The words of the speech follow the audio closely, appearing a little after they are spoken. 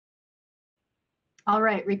All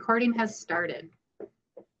right, recording has started.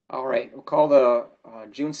 All right, we'll call the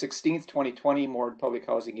June 16th, 2020 Moorhead Public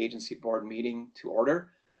Housing Agency Board meeting to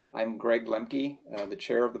order. I'm Greg Lemke, the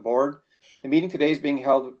chair of the board. The meeting today is being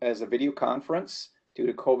held as a video conference due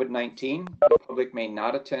to COVID-19. The public may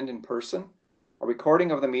not attend in person. A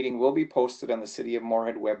recording of the meeting will be posted on the City of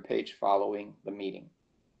Moorhead webpage following the meeting.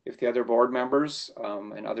 If the other board members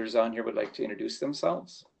and others on here would like to introduce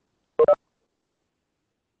themselves.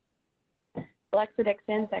 Alexa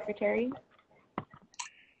Dixon, Secretary.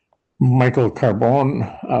 Michael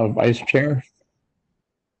Carbone, Vice Chair.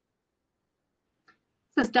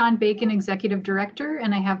 This is Don Bacon, Executive Director,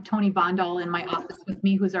 and I have Tony Bondal in my office with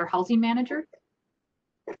me, who's our housing manager.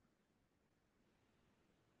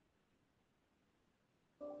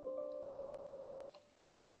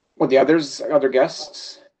 Well, the other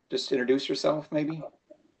guests, just introduce yourself maybe.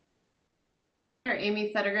 Sure.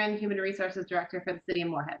 Amy Suttergren, Human Resources Director for the City of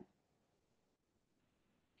Moorhead.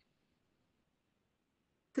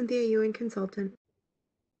 Cynthia Ewing, Consultant.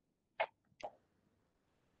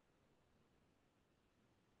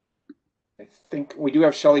 I think we do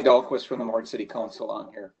have Shelley Dahlquist from the Moorhead City Council on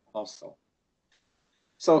here also.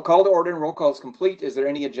 So call to order and roll call is complete. Is there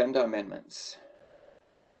any agenda amendments?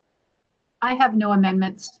 I have no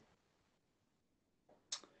amendments.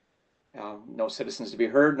 No citizens to be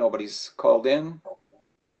heard. Nobody's called in.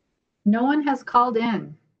 No one has called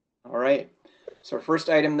in. All right. So our first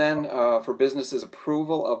item then for business is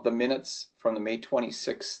approval of the minutes from the May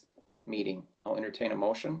 26th meeting. I'll entertain a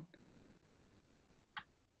motion.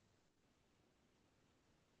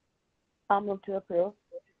 I'll move to approve.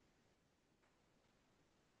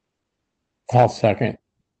 I'll second.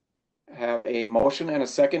 I have a motion and a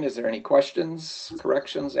second. Is there any questions,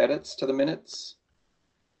 corrections, edits to the minutes?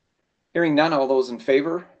 Hearing none, all those in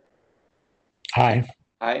favor? Aye.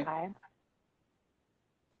 Aye.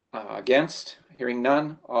 Against? Hearing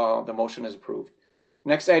none, the motion is approved.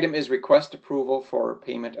 Next item is request approval for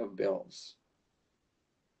payment of bills.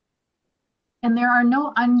 And there are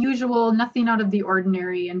no unusual, nothing out of the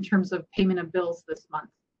ordinary in terms of payment of bills this month.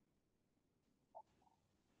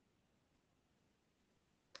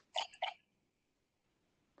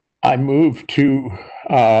 I move to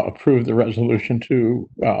approve the resolution to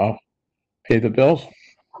pay the bills.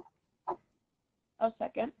 I'll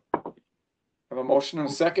second. I have a motion and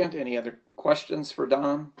a second. Any other questions for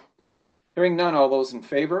Don? Hearing none, all those in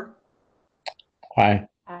favor? Aye.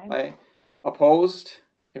 Aye. Opposed?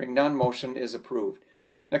 Hearing none, motion is approved.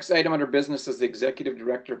 Next item under business is the Executive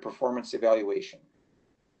Director Performance Evaluation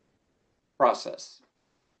process.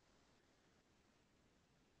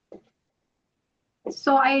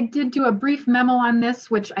 So I did do a brief memo on this,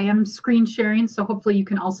 which I am screen sharing, so hopefully you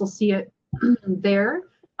can also see it there.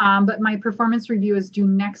 But my performance review is due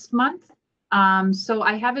next month. So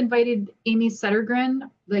I have invited Amy Suttergren,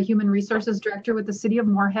 the Human Resources Director with the City of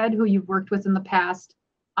Moorhead, who you've worked with in the past,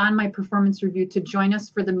 on my performance review to join us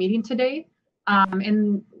for the meeting today.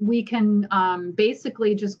 And we can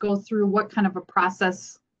basically just go through what kind of a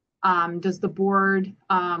process does the board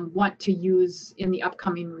want to use in the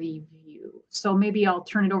upcoming review. So maybe I'll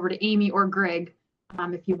turn it over to Amy or Greg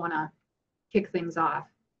if you want to kick things off.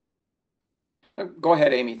 Go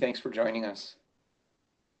ahead, Amy. Thanks for joining us.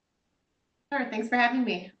 Sure, thanks for having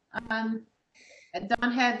me.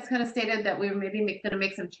 Don had kind of stated that we were maybe going to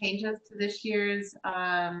make some changes to this year's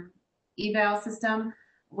eval system,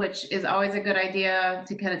 which is always a good idea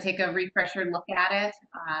to kind of take a refresher look at it.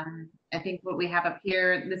 I think what we have up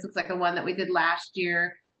here, this looks like a one that we did last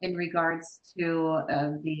year in regards to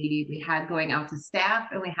we had going out to staff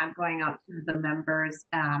and we had going out to the members,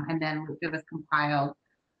 and then it was compiled.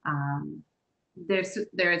 There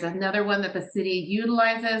is another one that the city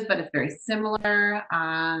utilizes, but it's very similar.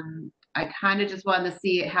 I kind of just wanted to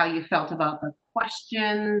see how you felt about the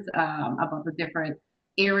questions, about the different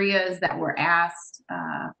areas that were asked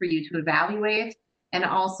for you to evaluate, and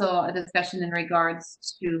also a discussion in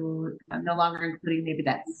regards to no longer including maybe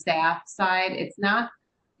that staff side. It's not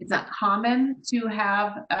common to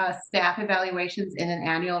have staff evaluations in an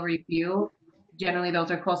annual review. Generally, those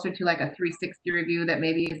are closer to like a 360 review that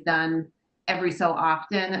maybe is done every so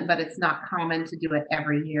often, but it's not common to do it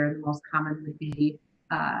every year. The most common would be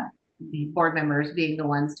the board members being the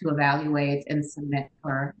ones to evaluate and submit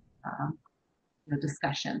for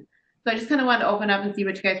discussion. So I just kind of wanted to open up and see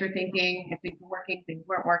what you guys were thinking, if things were working, things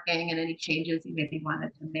weren't working, and any changes you maybe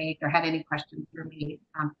wanted to make or had any questions for me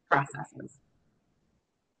on processes.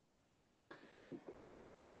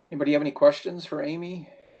 Anybody have any questions for Amy?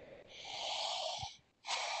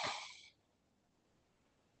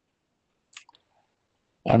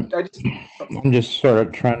 I'm just sort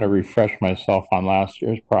of trying to refresh myself on last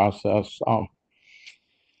year's process.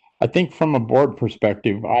 I think from a board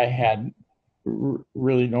perspective, I had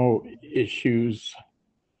really no issues.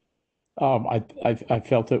 I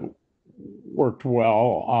felt it worked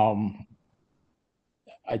well.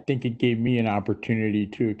 I think it gave me an opportunity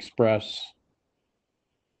to express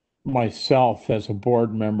myself as a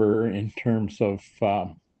board member in terms of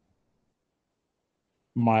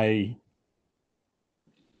my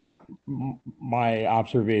my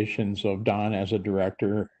observations of Don as a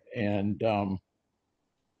director, and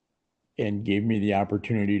gave me the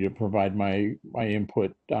opportunity to provide my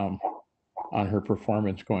input on her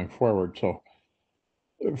performance going forward. So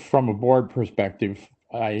from a board perspective,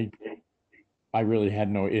 I really had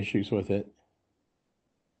no issues with it.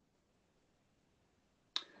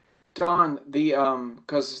 Don,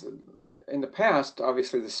 because in the past,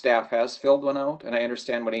 obviously the staff has filled one out, and I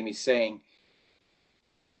understand what Amy's saying.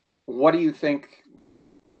 What do you think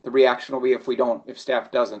the reaction will be if we don't, if staff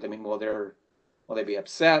doesn't? I mean, will they be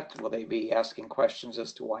upset? Will they be asking questions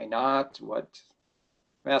as to why not? I'm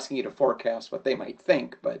asking you to forecast what they might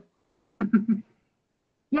think, but.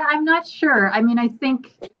 Yeah, I'm not sure. I mean, I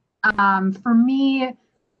think for me,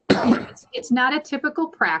 it's not a typical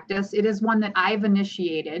practice. It is one that I've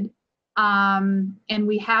initiated. And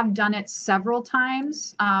we have done it several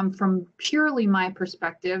times from purely my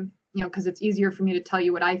perspective, because it's easier for me to tell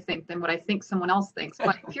you what I think than what I think someone else thinks.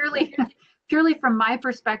 But purely from my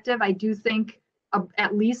perspective, I do think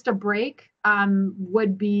at least a break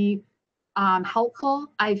would be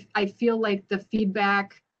helpful. I feel like the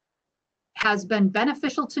feedback has been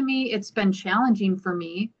beneficial to me. It's been challenging for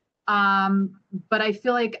me. But I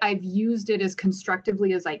feel like I've used it as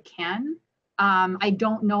constructively as I can. I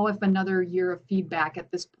don't know if another year of feedback at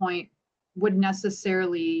this point would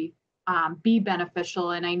necessarily be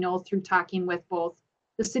beneficial. And I know through talking with both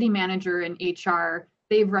the city manager and HR,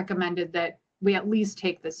 they've recommended that we at least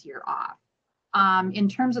take this year off. In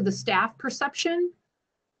terms of the staff perception,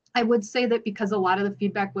 I would say that because a lot of the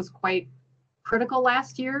feedback was quite critical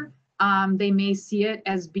last year, they may see it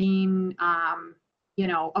as being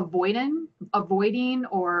avoiding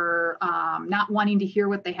or not wanting to hear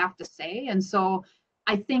what they have to say. And so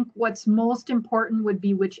I think what's most important would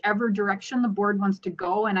be whichever direction the board wants to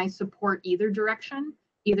go, and I support either direction,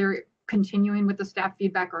 either continuing with the staff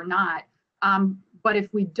feedback or not. But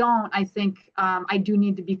if we don't, I think I do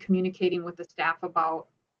need to be communicating with the staff about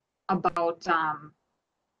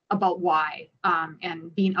why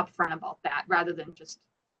and being upfront about that rather than just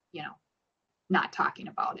not talking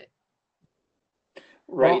about it.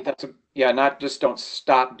 Right. Not just don't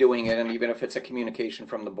stop doing it. And even if it's a communication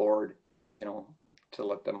from the board, to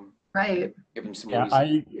let them, right, give them some Yeah,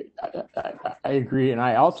 reason. I agree. And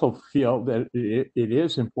I also feel that it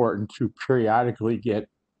is important to periodically get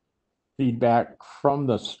feedback from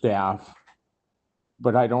the staff,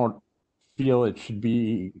 but I don't feel it should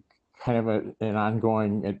be kind of an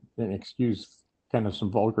ongoing, and excuse kind of some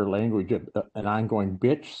vulgar language, an ongoing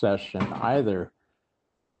bitch session either.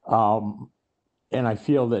 And I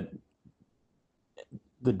feel that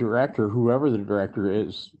the director, whoever the director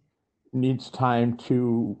is, needs time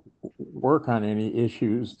to work on any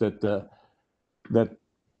issues that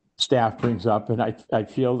staff brings up. And I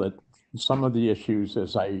feel that some of the issues,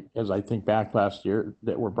 as I think back last year,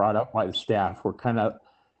 that were brought up by the staff were kind of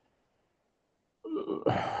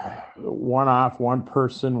one-off, one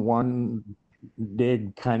person, one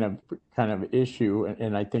dig kind of issue,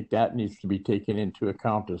 and I think that needs to be taken into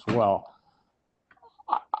account as well.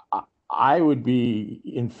 I would be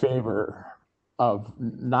in favor of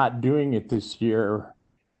not doing it this year,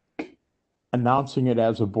 announcing it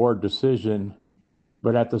as a board decision,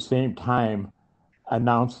 but at the same time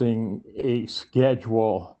announcing a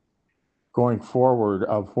schedule going forward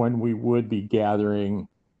of when we would be gathering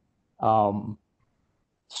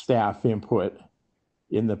staff input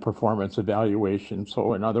in the performance evaluation.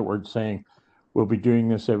 So in other words, saying we'll be doing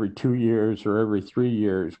this every 2 years or every 3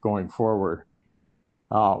 years going forward,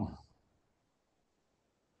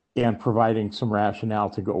 and providing some rationale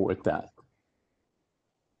to go with that.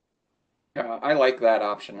 I like that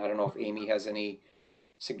option. I don't know if Amy has any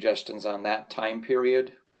suggestions on that time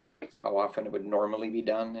period, how often it would normally be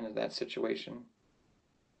done in that situation.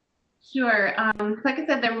 Sure. Like I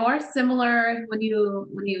said, they're more similar when you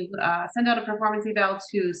send out a performance eval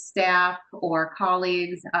to staff or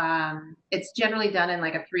colleagues. It's generally done in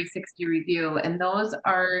like a 360 review, and those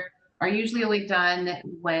are usually only done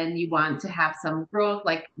when you want to have some growth,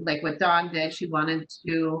 like what Dawn did. She wanted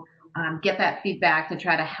to get that feedback to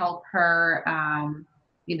try to help her,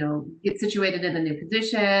 get situated in the new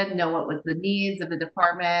position, know what was the needs of the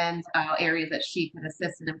department, areas that she can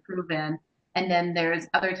assist and improve in. And then there's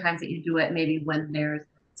other times that you do it maybe when there's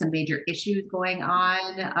some major issues going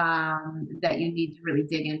on that you need to really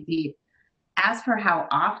dig in deep. As for how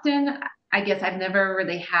often, I guess I've never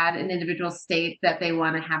really had an individual state that they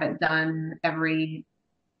want to have it done every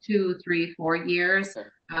 2, 3, 4 years.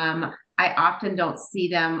 I often don't see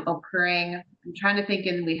them occurring. I'm trying to think,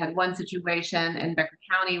 and we had one situation in Becker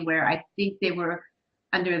County where I think they were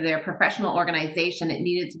under their professional organization. It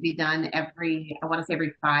needed to be done every, I want to say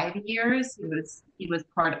every 5 years. He was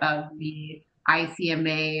part of the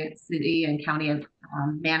ICMA City and County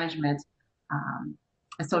Management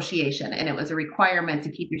Association, and it was a requirement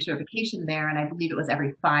to keep your certification there. And I believe it was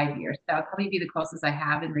every 5 years. That would probably be the closest I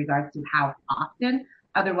have in regards to how often.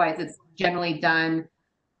 Otherwise, it's generally done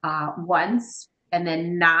once and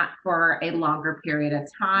then not for a longer period of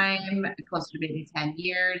time, close to maybe 10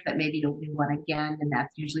 years, that maybe you'll do one again. And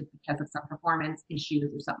that's usually because of some performance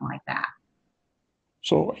issues or something like that.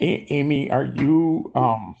 So, Amy, are you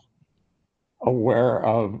aware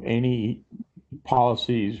of any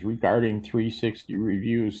policies regarding 360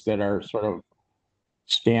 reviews that are sort of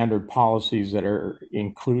standard policies that are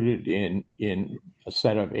included in a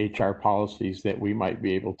set of HR policies that we might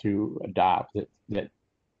be able to adopt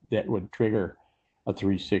that would trigger a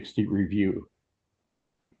 360 review?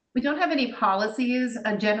 We don't have any policies.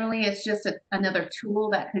 Generally, it's just another tool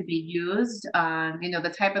that could be used.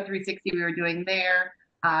 The type of 360 we were doing there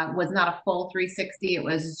was not a full 360. It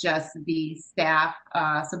was just the staff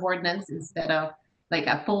subordinates, instead of like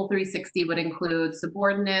a full 360 would include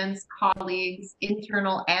subordinates, colleagues,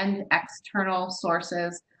 internal and external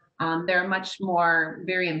sources. They're much more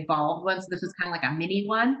very involved ones. So this was kind of like a mini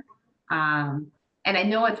one. And I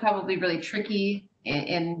know it's probably really tricky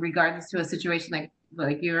in regards to a situation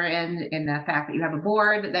like you're in the fact that you have a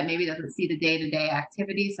board that maybe doesn't see the day-to-day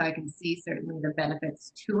activity. So I can see certainly the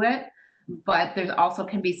benefits to it, but there's also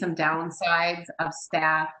can be some downsides of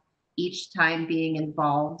staff each time being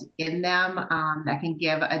involved in them that can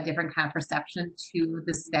give a different kind of perception to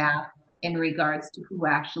the staff in regards to who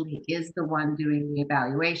actually is the one doing the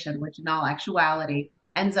evaluation, which in all actuality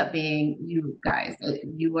ends up being you guys.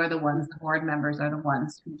 You are the ones, the board members are the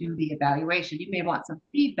ones who do the evaluation. You may want some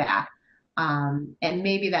feedback, and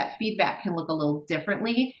maybe that feedback can look a little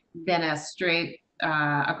differently than a straight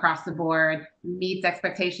across the board, meets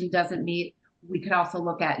expectation, doesn't meet. We could also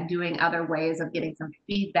look at doing other ways of getting some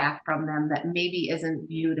feedback from them that maybe isn't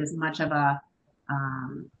viewed as much of a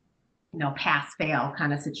pass fail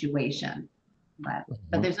kind of situation, but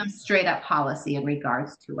there's no straight up policy in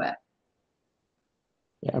regards to it.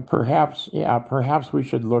 Perhaps we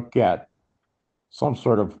should look at some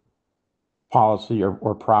sort of policy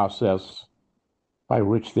or process by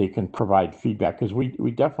which they can provide feedback, because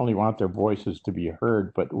we definitely want their voices to be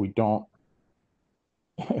heard, but we don't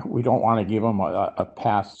want to give them a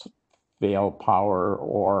pass fail power,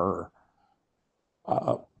 or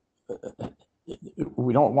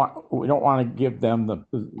we don't want to give them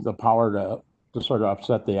the power to sort of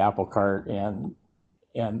upset the apple cart and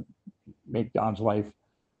make Dawn's life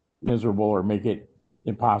miserable, or make it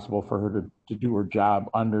impossible for her to do her job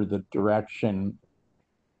under the direction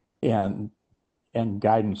and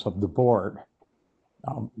guidance of the board.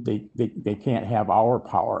 They can't have our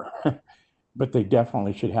power, but they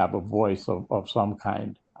definitely should have a voice of some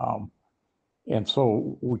kind. And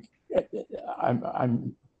so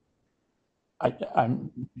I'm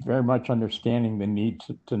very much understanding the need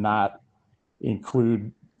to not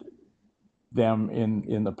include them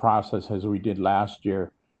in the process as we did last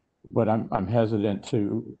year, but I'm hesitant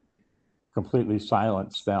to completely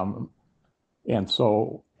silence them. And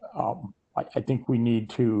so I think we need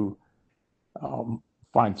to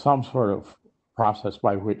find some sort of process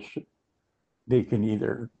by which they can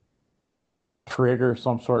either trigger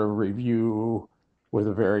some sort of review with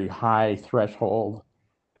a very high threshold,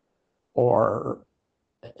 or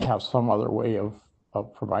have some other way of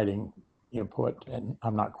providing input. And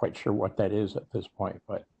I'm not quite sure what that is at this point,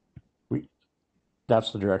 but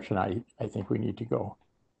that's the direction I think we need to go.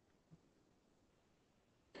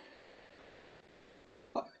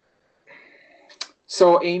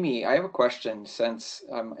 So Amy, I have a question. Since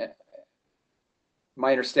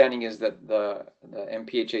my understanding is that the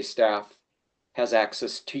MPHA staff has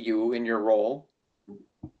access to you in your role,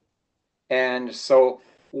 and so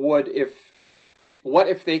what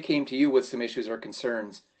if they came to you with some issues or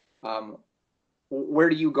concerns? Where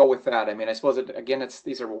do you go with that? I mean, I suppose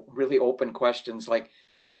these are really open questions. Like,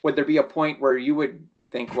 would there be a point where you would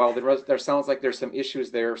think, well, there sounds like there's some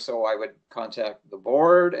issues there, so I would contact the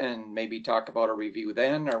board and maybe talk about a review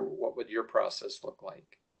then, or what would your process look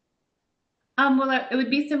like? Well, it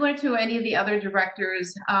would be similar to any of the other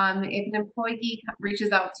directors. If an employee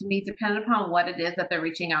reaches out to me, depending upon what it is that they're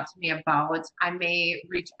reaching out to me about, I may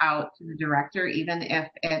reach out to the director, even if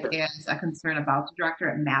it is a concern about the director.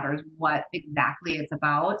 It matters what exactly it's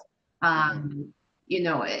about. You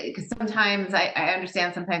know, because sometimes I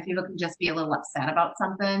understand sometimes people can just be a little upset about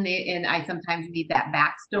something, and I sometimes need that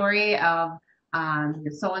backstory of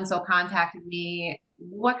so and so contacted me,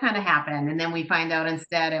 what kind of happened? And then we find out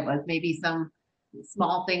instead it was maybe some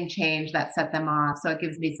small thing change that set them off. So it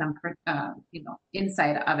gives me some, you know,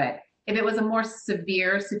 insight of it. If it was a more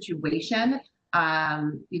severe situation,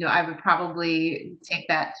 you know, I would probably take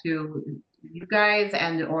that to you guys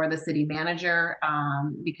and or the city manager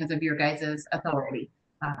because of your guys' authority,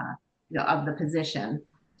 you know, of the position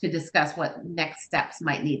to discuss what next steps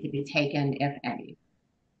might need to be taken, if any.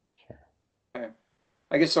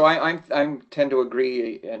 I guess so. I tend to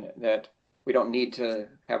agree in that we don't need to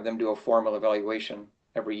have them do a formal evaluation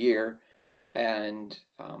every year. And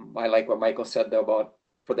I like what Michael said though about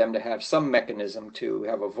for them to have some mechanism to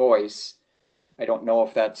have a voice. I don't know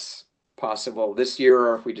if that's possible this year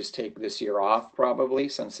or if we just take this year off probably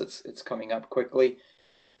since it's coming up quickly.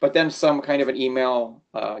 But then some kind of an email,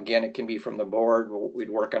 again, it can be from the board. We'd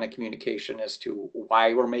work on a communication as to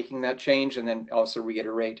why we're making that change and then also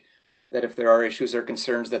reiterate that if there are issues or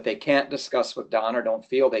concerns that they can't discuss with Don or don't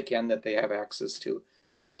feel they can, that they have access to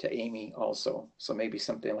Amy also. So maybe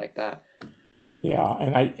something like that. Yeah,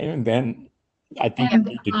 and then I think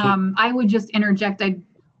And I would just interject. I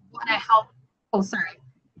want to help. Oh, sorry.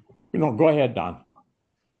 go ahead, Don.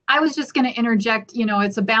 I was just going to interject, you know,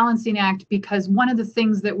 it's a balancing act because one of the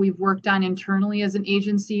things that we've worked on internally as an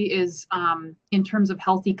agency is in terms of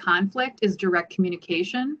healthy conflict is direct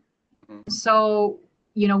communication. So,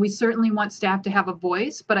 you know, we certainly want staff to have a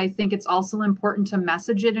voice, but I think it's also important to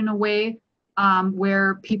message it in a way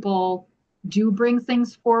where people do bring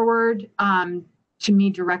things forward to me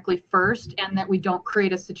directly first, and that we don't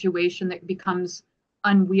create a situation that becomes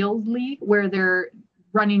unwieldy where they're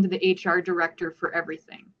running to the HR director for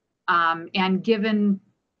everything. And given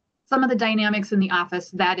some of the dynamics in the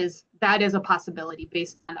office, that is a possibility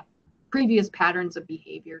based on previous patterns of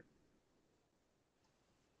behavior.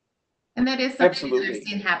 And that is something Absolutely. that I've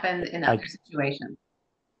seen happen in other situations.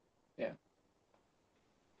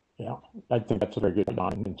 Yeah, I think that's a very good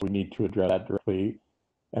line, and so we need to address that directly.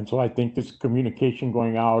 And so I think this communication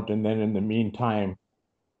going out, and then in the meantime,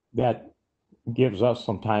 that gives us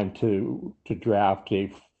some time to draft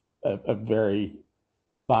a very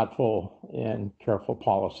thoughtful and careful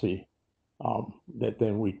policy that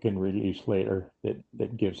then we can release later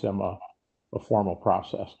that gives them a formal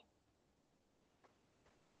process.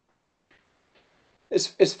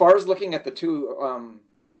 As far as looking at the two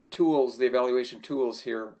tools, the evaluation tools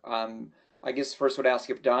here, I guess first would ask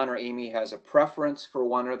if Don or Amy has a preference for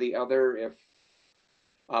one or the other. If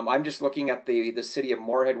I'm just looking at the city of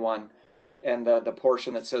Moorhead one and the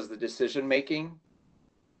portion that says the decision making.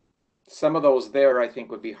 Some of those there I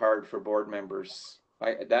think would be hard for board members.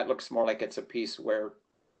 That looks more like it's a piece where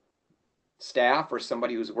staff or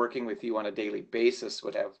somebody who's working with you on a daily basis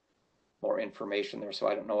would have more information there. So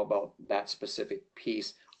I don't know about that specific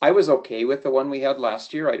piece. I was okay with the one we had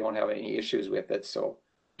last year. I don't have any issues with it. So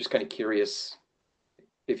just kind of curious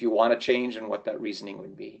if you want to change and what that reasoning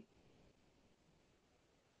would be.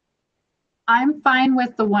 I'm fine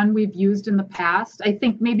with the one we've used in the past. I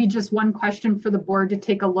think maybe just one question for the board to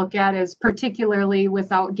take a look at is, particularly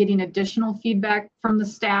without getting additional feedback from the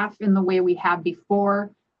staff in the way we have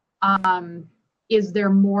before, is there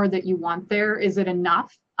more that you want there? Is it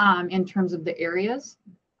enough in terms of the areas?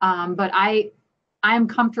 But I'm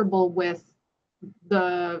comfortable with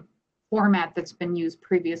the format that's been used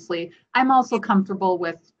previously. I'm also comfortable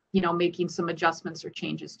with, you know, making some adjustments or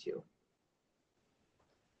changes too.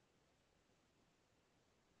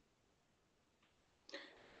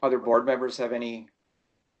 Other board members have any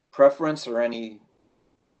preference or any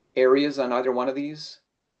areas on either one of these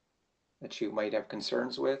that you might have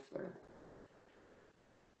concerns with? Or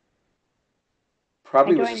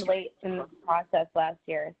probably I joined late in the process last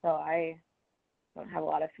year, so I don't have a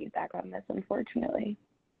lot of feedback on this, unfortunately.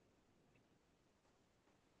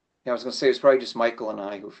 Yeah, I was going to say it's probably just Michael and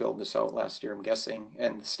I who filled this out last year, I'm guessing,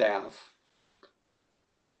 and the staff.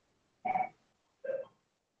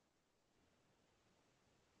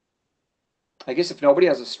 I guess if nobody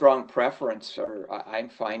has a strong preference, or I'm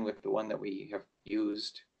fine with the one that we have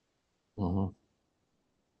used. Mm-hmm.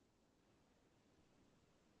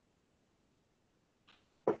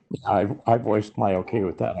 I voiced my okay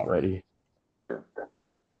with that already. Sure.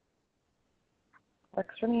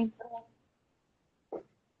 Works for me.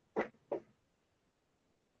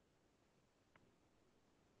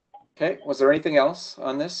 Okay, was there anything else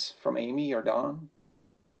on this from Amy or Dawn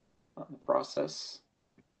on the process?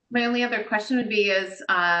 My only other question would be is,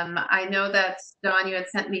 I know that Dawn, you had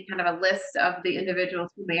sent me kind of a list of the individuals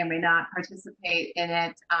who may or may not participate in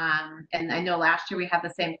it. And I know last year we had the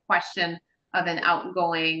same question of an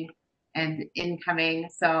outgoing and incoming.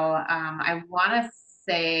 So I want to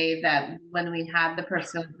say that when we had the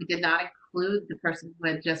person, we did not include the person who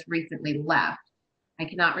had just recently left. I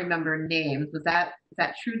cannot remember names. Is that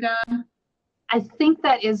true, Dawn? I think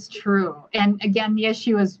that is true. And again, the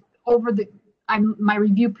issue is my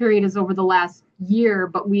review period is over the last year,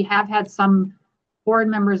 but we have had some board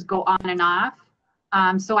members go on and off.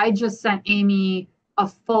 So I just sent Amy a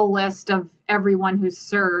full list of everyone who's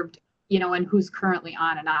served, and who's currently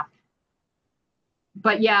on and off.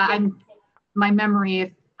 But yeah, my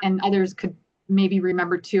memory, and others could maybe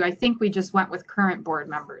remember too, I think we just went with current board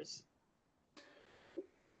members.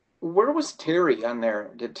 Where was Terry on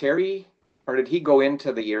there? Did Terry, or did he go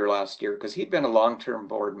into the year last year? Because he'd been a long-term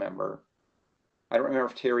board member. I don't remember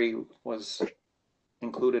if Terry was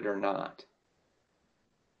included or not.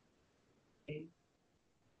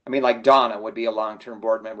 I mean, like Donna would be a long-term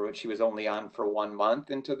board member, but she was only on for 1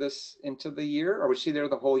 month into the year, or was she there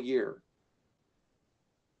the whole year?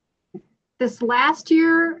 This last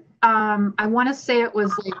year, I want to say it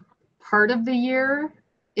was like part of the year.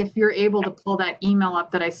 If you're able to pull that email up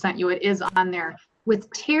that I sent you, it is on there. With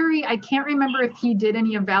Terry, I can't remember if he did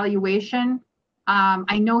any evaluation.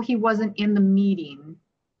 I know he wasn't in the meeting.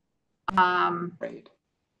 Right.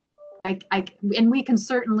 And we can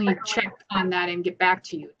certainly check on that and get back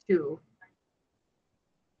to you too.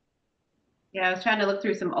 Yeah, I was trying to look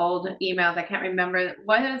through some old emails. I can't remember.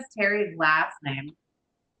 What is Terry's last name?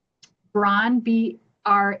 Braun,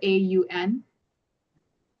 B-R-A-U-N.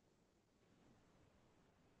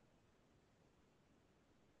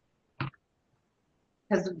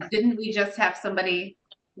 Because didn't we just have somebody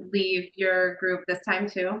leave your group this time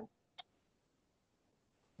too?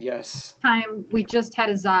 Yes. Time we just had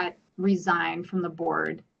Azat resign from the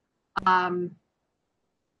board. And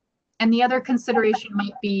the other consideration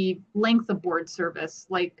might be length of board service.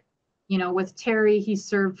 Like, with Terry, he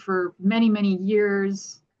served for many, many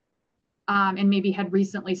years, and maybe had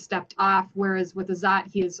recently stepped off, whereas with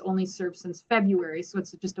Azat, he has only served since February, so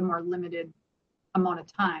it's just a more limited amount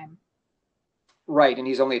of time. Right, and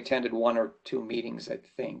he's only attended 1 or 2 meetings, I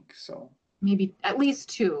think, so. Maybe at least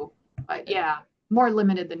 2, but yeah, more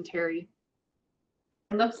limited than Terry.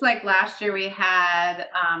 It looks like last year we had,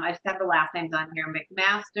 I just have the last names on here,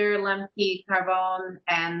 McMaster, Lemke, Carbone,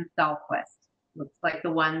 and Dahlquist. Looks like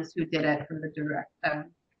the ones who did it from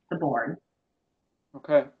the board.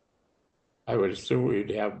 Okay. I would assume we'd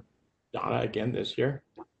have Donna again this year.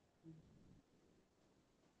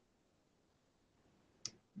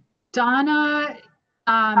 Donna,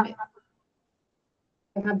 I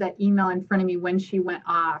have that email in front of me when she went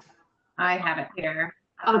off. I have it here.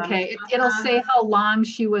 Okay, it'll say how long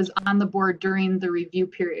she was on the board during the review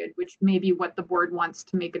period, which may be what the board wants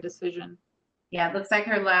to make a decision. Yeah, it looks like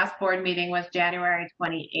her last board meeting was January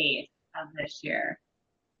 28th of this year.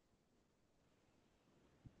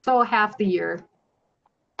 So half the year.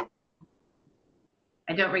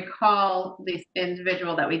 I don't recall this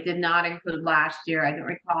individual that we did not include last year. I don't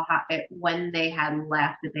recall when they had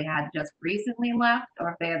left, if they had just recently left or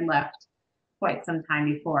if they had left quite some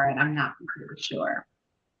time before, and I'm not completely sure.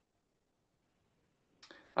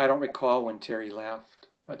 I don't recall when Terry left,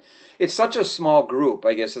 but it's such a small group,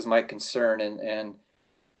 I guess, is my concern, and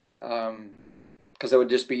because it would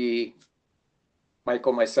just be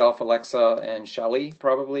Michael, myself, Alexa, and Shelley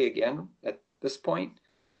probably again at this point.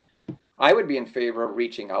 I would be in favor of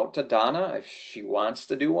reaching out to Donna if she wants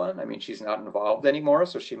to do one. I mean, she's not involved anymore,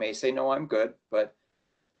 so she may say, no, I'm good, but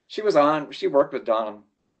she worked with Don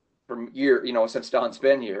for since Don's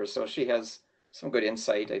been here, so she has some good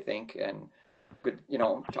insight, I think, and good,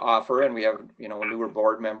 to offer. And we have, a newer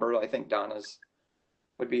board member. I think Donna's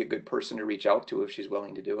would be a good person to reach out to if she's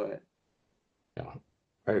willing to do it. Yeah,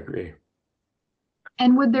 I agree.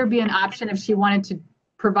 And would there be an option if she wanted to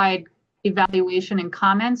provide evaluation and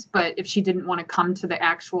comments, but if she didn't want to come to the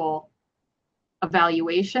actual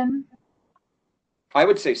evaluation? I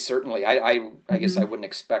would say certainly. I guess I wouldn't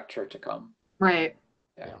expect her to come. Right.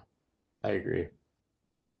 Yeah, I agree.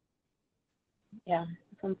 Yeah,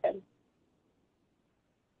 sounds good.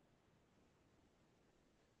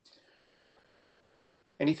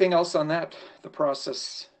 Anything else on that, the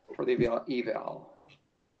process for the eval?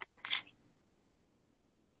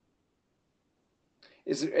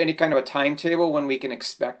 Is there any kind of a timetable when we can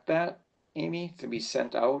expect that, Amy, to be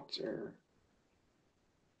sent out? Or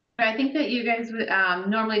I think that you guys would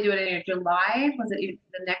normally do it in July. Was it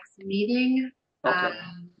the next meeting. Okay.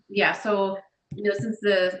 Yeah, so, since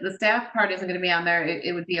the staff part isn't gonna be on there,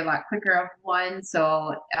 it would be a lot quicker of one,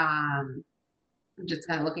 so, I'm just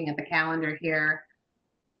kind of looking at the calendar here.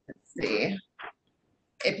 Let's see.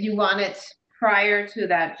 If you want it prior to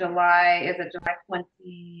that July, is it July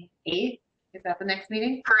 28th? Is that the next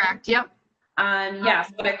meeting? Correct. Yep. Yeah,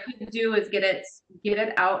 so what I could do is get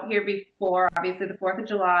it out here before, obviously, the 4th of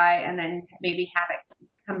July, and then maybe have it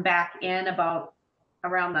come back in about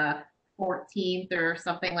around the 14th or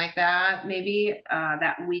something like that, maybe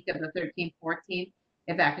that week of the 13th, 14th.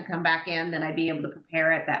 If that could come back in, then I'd be able to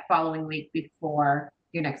prepare it that following week before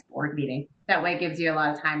your next board meeting. That way it gives you a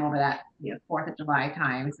lot of time over that 4th of July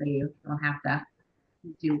time, so you don't have to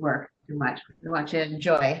do work too much. We want you to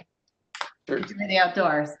enjoy the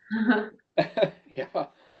outdoors. Yeah.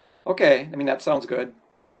 Okay. I mean, that sounds good.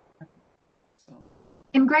 So,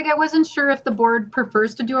 And Greg, I wasn't sure if the board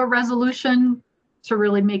prefers to do a resolution to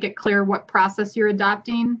really make it clear what process you're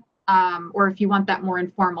adopting, or if you want that more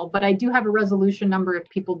informal. But I do have a resolution number if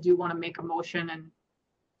people do want to make a motion and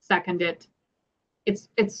second it.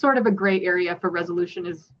 It's sort of a gray area if a resolution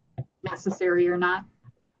is necessary or not.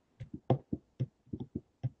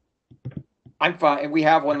 I'm fine. We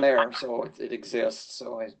have one there, so it exists.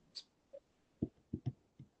 So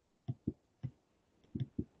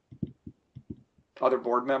other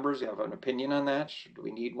board members, you have an opinion on that? Do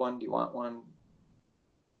we need one? Do you want one?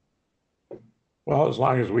 Well, as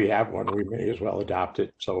long as we have one, we may as well adopt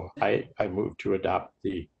it. So I move to adopt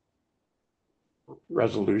the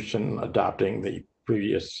resolution adopting the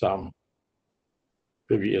previous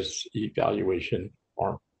evaluation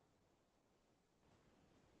form.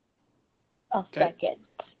 I'll Okay. second.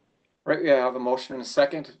 Right, we have a motion and a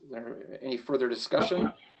second. Is there any further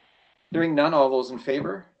discussion? Hearing none, all those in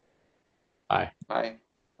favor? Aye. Aye.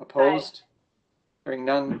 Opposed? Hearing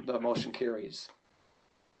none, the motion carries.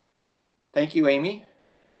 Thank you, Amy.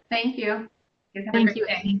 Thank you. Have a Thank great you,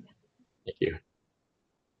 day. Amy. Thank you.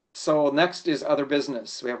 So next is other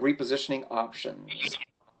business. We have repositioning options.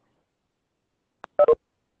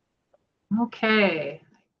 Okay,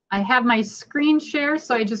 I have my screen share,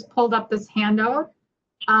 so I just pulled up this handout.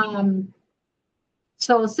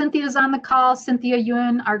 So Cynthia's on the call, Cynthia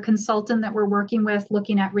Yuen, our consultant that we're working with,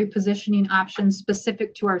 looking at repositioning options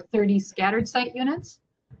specific to our 30 scattered site units.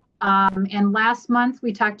 And last month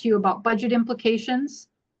we talked to you about budget implications.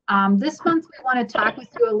 This month we want to talk with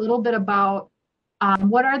you a little bit about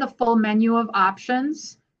what are the full menu of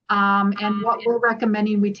options and what we're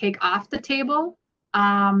recommending we take off the table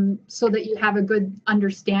so that you have a good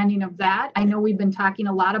understanding of that. I know we've been talking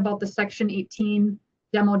a lot about the Section 18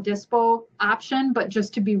 demo dispo option, but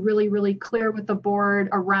just to be really, really clear with the board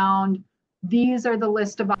around these are the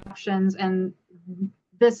list of options and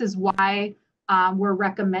this is why we're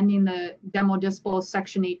recommending the demo dispo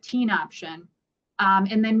Section 18 option.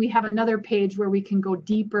 And then we have another page where we can go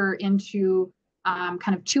deeper into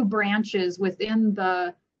kind of two branches within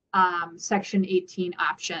the Section 18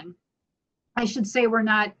 option. I should say we're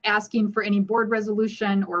not asking for any board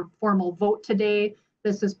resolution or formal vote today.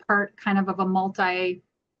 This is part kind of a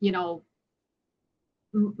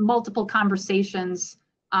multiple conversations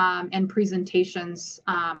and presentations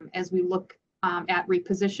as we look at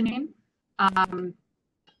repositioning.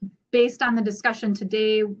 Based on the discussion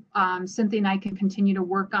today, Cynthia and I can continue to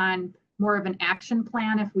work on more of an action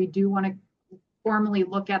plan if we do want to formally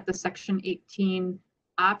look at the Section 18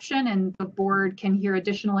 option, and the board can hear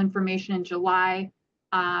additional information in July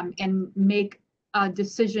and make a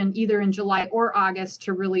decision either in July or August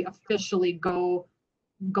to really officially go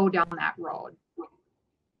down that road.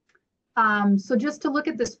 So just to look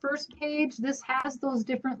at this first page, this has those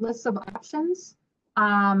different lists of options.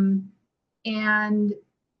 And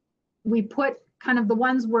we put kind of the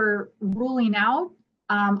ones we're ruling out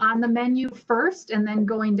on the menu first, and then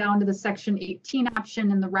going down to the Section 18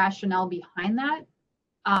 option and the rationale behind that.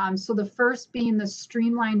 So the first being the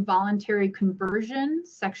streamlined voluntary conversion,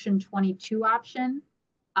 Section 22 option.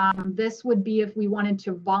 This would be if we wanted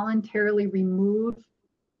to voluntarily remove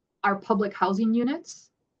our public housing units,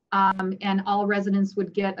 and all residents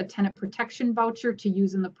would get a tenant protection voucher to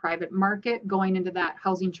use in the private market going into that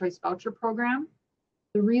housing choice voucher program.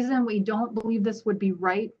 The reason we don't believe this would be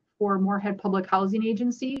right for Moorhead Public Housing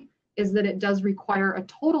Agency is that it does require a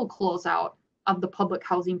total closeout of the public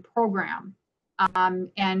housing program.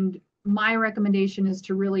 And my recommendation is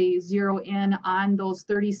to really zero in on those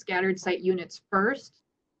 30 scattered site units first,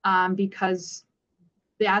 because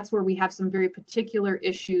that's where we have some very particular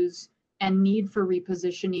issues and need for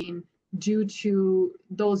repositioning due to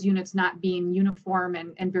those units not being uniform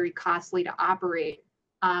and very costly to operate.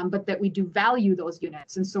 but that we do value those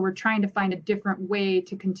units. And so we're trying to find a different way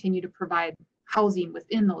to continue to provide housing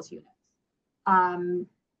within those units.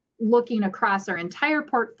 Looking across our entire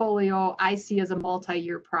portfolio, I see as a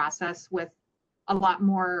multi-year process with a lot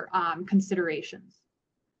more considerations.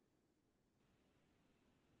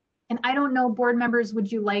 And I don't know, board members, would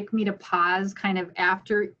you like me to pause kind of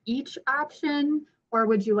after each option, or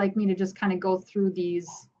would you like me to just kind of go through these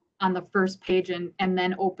on the first page and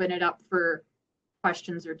then open it up for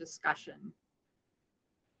questions or discussion?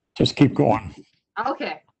 Just keep going.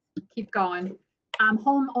 Okay, keep going.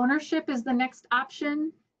 Home ownership is the next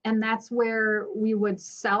option, and that's where we would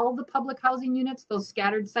sell the public housing units, those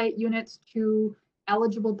scattered site units, to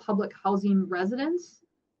eligible public housing residents.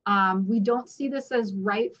 We don't see this as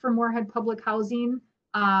right for Moorhead Public Housing.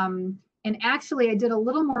 And actually, I did a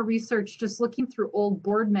little more research just looking through old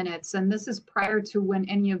board minutes, and this is prior to when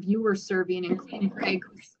any of you were serving, including Greg,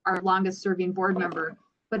 who's our longest serving board member.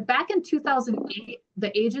 But back in 2008,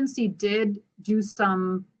 the agency did do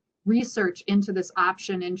some research into this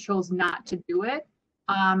option and chose not to do it.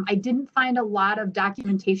 I didn't find a lot of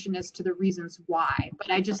documentation as to the reasons why,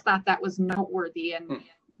 but I just thought that was noteworthy and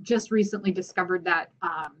just recently discovered that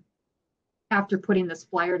after putting this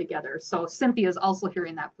flyer together. So Cynthia is also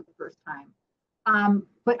hearing that for the first time.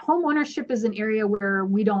 But home ownership is an area where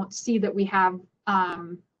we don't see that we have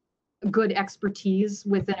good expertise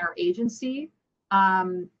within our agency.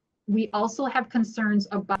 We also have concerns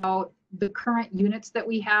about the current units that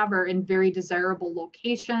we have are in very desirable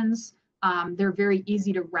locations. They're very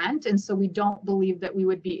easy to rent, and so we don't believe that we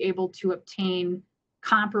would be able to obtain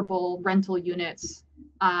comparable rental units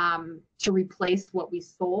to replace what we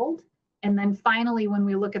sold. And then finally, when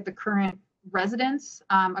we look at the current residents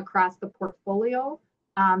across the portfolio,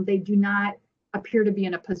 they do not appear to be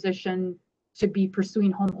in a position to be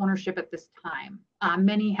pursuing home ownership at this time.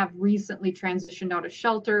 Many have recently transitioned out of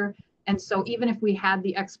shelter. And so even if we had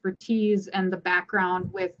the expertise and the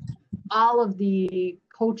background with all of the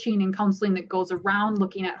coaching and counseling that goes around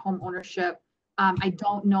looking at home ownership, I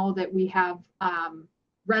don't know that we have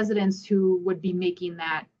residents who would be making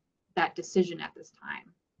that decision at this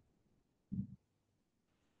time.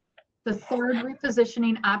 The third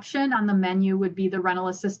repositioning option on the menu would be the rental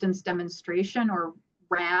assistance demonstration, or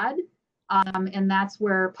RAD. And that's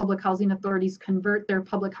where public housing authorities convert their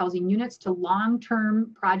public housing units to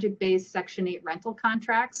long-term project-based Section 8 rental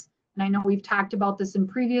contracts. And I know we've talked about this in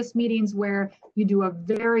previous meetings where you do a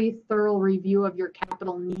very thorough review of your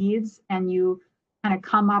capital needs and you kind of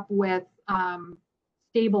come up with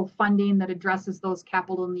stable funding that addresses those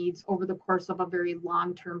capital needs over the course of a very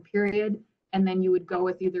long-term period. And then you would go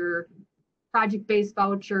with either project-based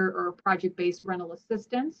voucher or project-based rental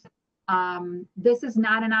assistance. This is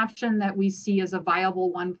not an option that we see as a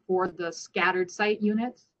viable one for the scattered site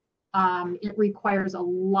units. It requires a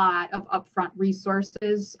lot of upfront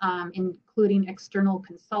resources, including external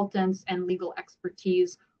consultants and legal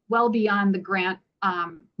expertise, well beyond the grant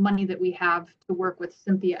money that we have to work with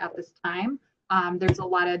Cynthia at this time. There's a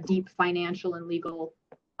lot of deep financial and legal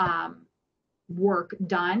work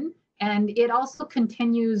done. And it also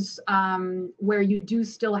continues where you do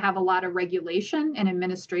still have a lot of regulation and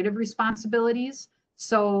administrative responsibilities.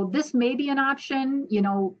 So this may be an option, you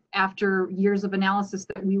know, after years of analysis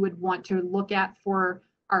that we would want to look at for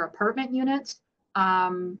our apartment units.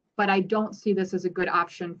 But I don't see this as a good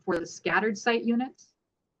option for the scattered site units.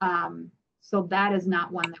 So that is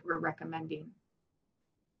not one that we're recommending.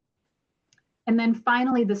 And then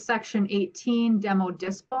finally, the Section 18 demo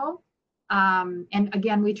dispo. And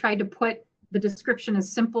again, we tried to put the description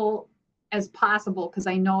as simple as possible because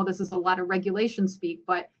I know this is a lot of regulation speak,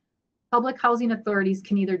 but public housing authorities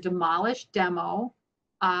can either demolish, demo,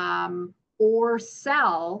 or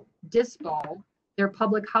sell, dispo, their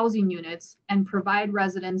public housing units and provide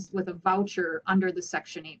residents with a voucher under the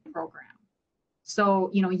Section 8 program. So,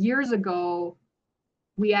 you know, years ago,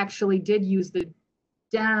 we actually did use the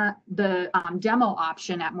demo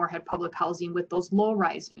option at Moorhead Public Housing with those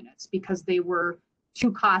low-rise units because they were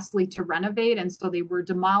too costly to renovate, and so they were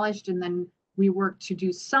demolished, and then we worked to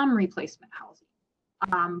do some replacement housing.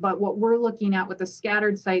 But what we're looking at with the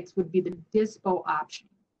scattered sites would be the dispo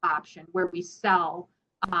option where we sell,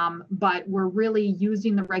 but we're really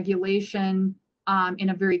using the regulation in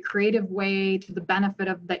a very creative way to the benefit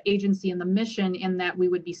of the agency and the mission in that we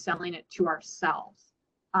would be selling it to ourselves.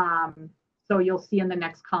 So you'll see in the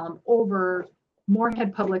next column over,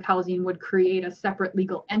 Moorhead Public Housing would create a separate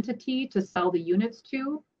legal entity to sell the units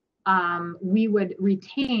to. We would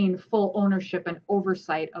retain full ownership and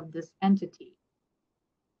oversight of this entity.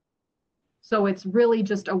 So it's really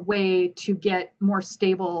just a way to get more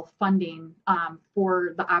stable funding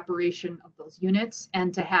for the operation of those units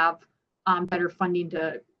and to have better funding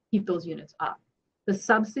to keep those units up. The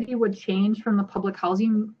subsidy would change from the public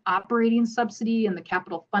housing operating subsidy and the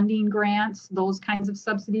capital funding grants, those kinds of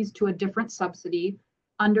subsidies, to a different subsidy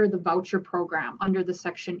under the voucher program, under the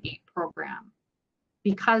Section 8 program.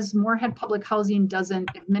 Because Moorhead Public Housing doesn't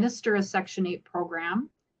administer a Section 8 program,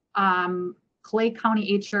 Clay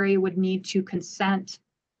County HRA would need to consent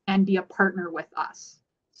and be a partner with us.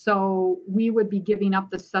 So we would be giving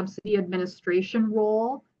up the subsidy administration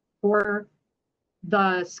role for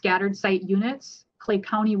the scattered site units. Clay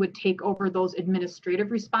County would take over those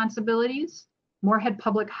administrative responsibilities. Moorhead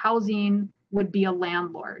Public Housing would be a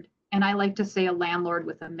landlord. And I like to say a landlord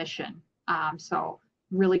with a mission. So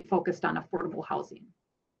really focused on affordable housing.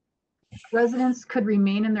 Residents could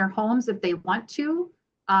remain in their homes if they want to.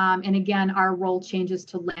 And again, our role changes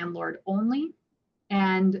to landlord only.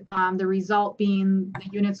 And the result being the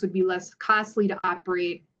units would be less costly to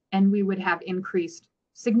operate, and we would have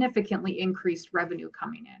significantly increased revenue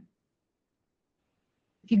coming in.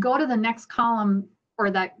 If you go to the next column,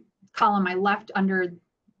 or that column I left under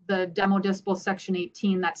the demo dispo section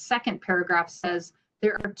 18, that second paragraph says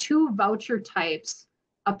there are 2 voucher types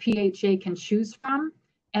a PHA can choose from.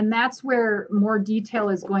 And that's where more detail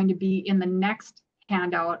is going to be in the next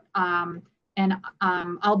handout.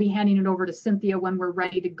 I'll be handing it over to Cynthia when we're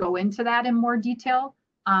ready to go into that in more detail.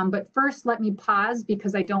 But first, let me pause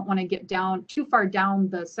because I don't want to get too far down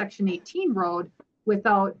the section 18 road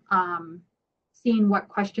without seeing what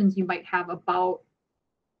questions you might have about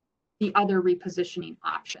the other repositioning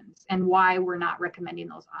options and why we're not recommending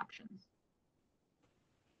those options.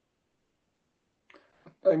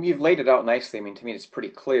 You've laid it out nicely. I mean, to me, it's pretty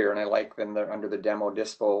clear, and I like them under the demo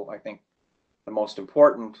dispo. I think the most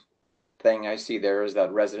important thing I see there is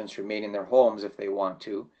that residents remain in their homes if they want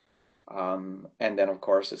to. And then, of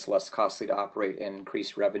course, it's less costly to operate and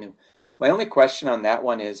increase revenue. My only question on that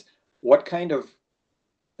one is, what kind of,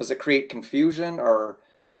 does it create confusion, or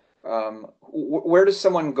where does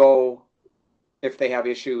someone go if they have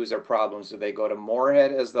issues or problems? Do they go to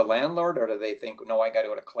Moorhead as the landlord, or do they think, no, I got to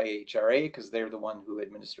go to Clay HRA because they're the one who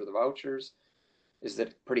administer the vouchers? Is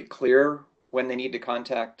it pretty clear when they need to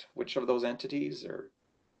contact which of those entities? Or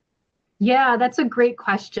yeah, that's a great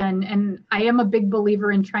question. And I am a big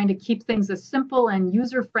believer in trying to keep things as simple and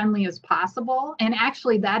user-friendly as possible. And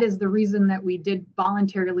actually, that is the reason that we did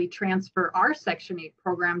voluntarily transfer our Section 8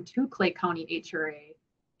 program to Clay County HRA,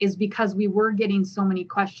 is because we were getting so many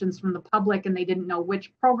questions from the public and they didn't know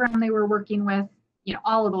which program they were working with, you know,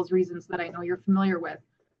 all of those reasons that I know you're familiar with.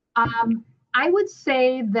 I would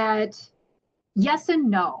say that yes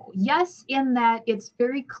and no. Yes, in that it's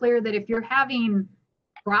very clear that if you're having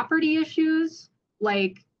property issues,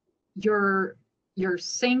 like your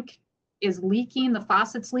sink is leaking, the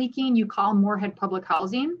faucet's leaking, you call Moorhead Public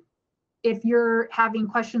Housing. If you're having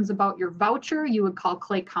questions about your voucher, you would call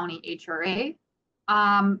Clay County HRA.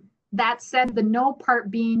 That said, the no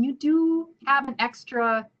part being you do have an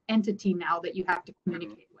extra entity now that you have to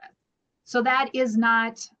communicate with. So that is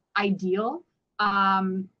not ideal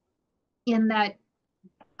in that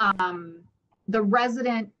the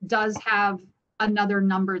resident does have another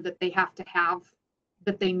number that they have to have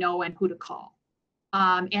that they know and who to call.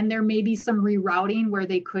 And there may be some rerouting where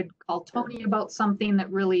they could call Tony about something that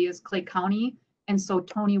really is Clay County. And so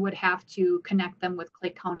Tony would have to connect them with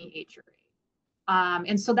Clay County HRA.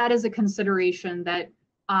 And so that is a consideration that,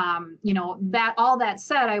 you know, that all that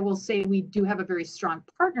said, I will say we do have a very strong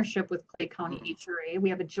partnership with Clay County HRA. We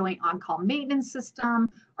have a joint on-call maintenance system.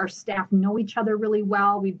 Our staff know each other really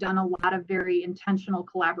well. We've done a lot of very intentional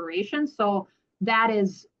collaboration. So that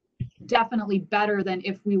is definitely better than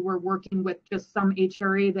if we were working with just some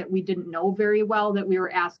HRA that we didn't know very well that we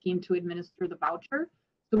were asking to administer the voucher.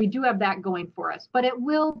 So we do have that going for us, but it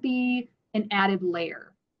will be an added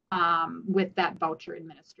layer with that voucher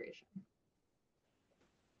administration.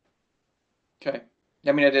 okay,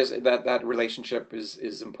 I mean, it is that relationship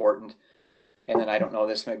is important. And then I don't know,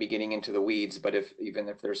 this might be getting into the weeds, but even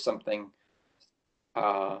if there's something,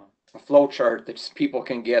 a flow chart that people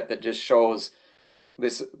can get that just shows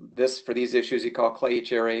this for these issues you call Clay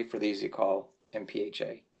HRA, for these you call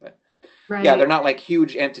MPHA. But right. Yeah, they're not like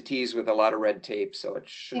huge entities with a lot of red tape, so it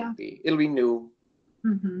shouldn't be. It'll be new.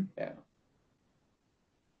 Mm-hmm. Yeah.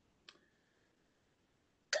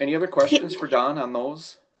 Any other questions for Dawn on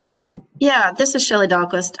those? Yeah, this is Shelley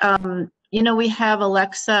Dahlquist. You know, we have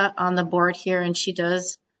Alexa on the board here, and she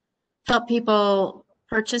does help people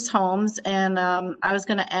purchase homes. And I was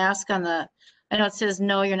going to ask on the, I know it says,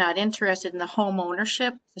 no, you're not interested in the home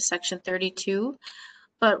ownership, the section 32.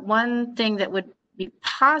 But one thing that would be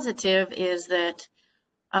positive is that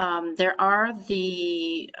there are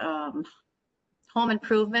the home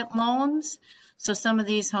improvement loans. So some of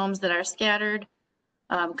these homes that are scattered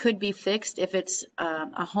could be fixed if it's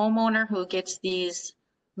a homeowner who gets these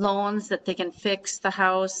loans that they can fix the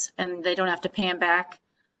house and they don't have to pay them back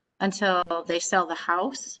until they sell the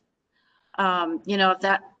house. You know,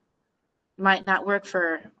 that might not work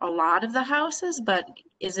for a lot of the houses, but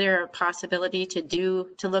is there a possibility to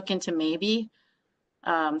look into maybe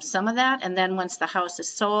some of that? And then once the house is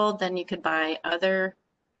sold, then you could buy other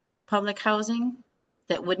public housing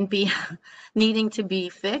that wouldn't be needing to be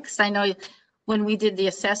fixed. I know when we did the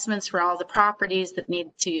assessments for all the properties that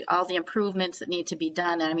all the improvements that need to be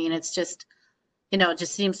done, I mean, it's just, you know, it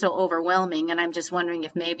just seems so overwhelming. And I'm just wondering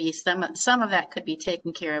if maybe some of that could be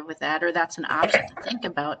taken care of with that, or that's an option to think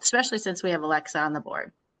about, especially since we have Alexa on the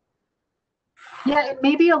board. Yeah,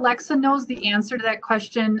 maybe Alexa knows the answer to that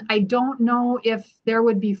question. I don't know if there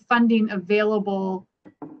would be funding available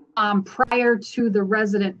prior to the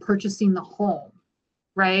resident purchasing the home,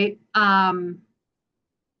 right?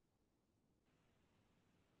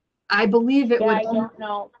 I believe it would. I don't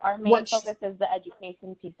know. Our main focus is the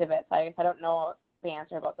education piece of it. So I guess I don't know the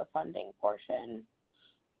answer about the funding portion.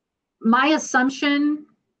 My assumption,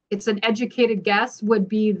 it's an educated guess, would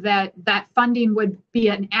be that that funding would be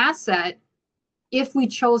an asset if we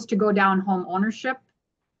chose to go down home ownership,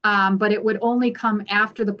 but it would only come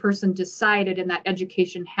after the person decided and that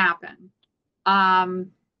education happened.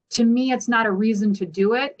 To me, it's not a reason to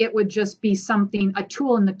do it. It would just be something, a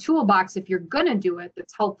tool in the toolbox if you're gonna do it,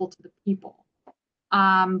 that's helpful to the people.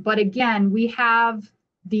 But again, we have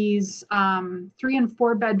these 3 and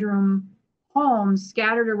 4 bedroom homes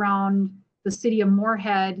scattered around the city of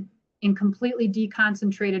Moorhead in completely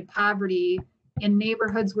deconcentrated poverty, in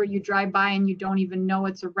neighborhoods where you drive by and you don't even know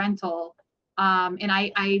it's a rental. And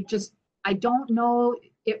I don't know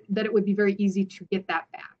that it would be very easy to get that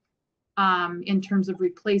back in terms of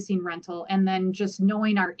replacing rental. And then just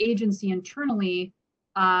knowing our agency internally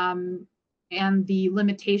and the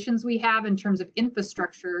limitations we have in terms of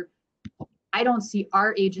infrastructure, I don't see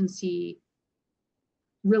our agency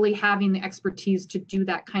really having the expertise to do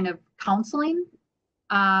that kind of counseling.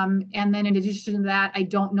 And then in addition to that, I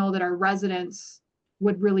don't know that our residents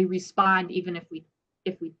would really respond even if we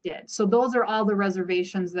did. So those are all the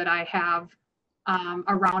reservations that I have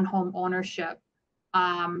around home ownership.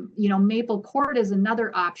 You know, Maple Court is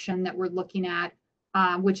another option that we're looking at,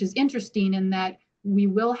 which is interesting in that we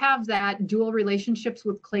will have that dual relationships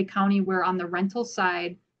with Clay County, where on the rental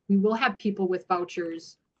side, we will have people with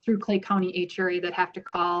vouchers through Clay County HRA that have to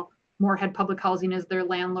call Moorhead Public Housing as their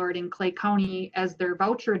landlord and Clay County as their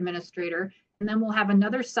voucher administrator. And then we'll have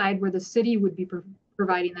another side where the city would be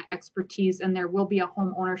providing that expertise, and there will be a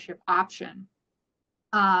home ownership option.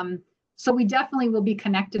 So we definitely will be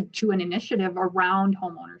connected to an initiative around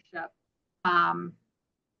home ownership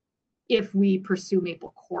if we pursue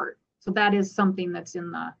Maple Court. So that is something that's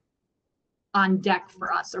on deck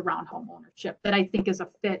for us around home ownership that I think is a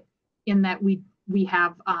fit in that we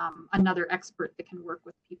have another expert that can work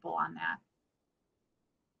with people on that.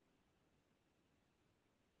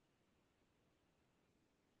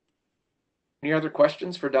 Any other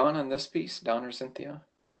questions for Don on this piece, Don or Cynthia?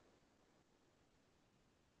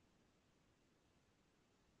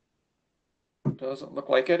 Doesn't look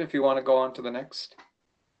like it. If you want to go on to the next.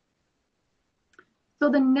 So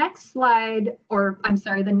the next slide, or I'm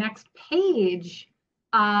sorry, the next page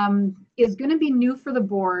is going to be new for the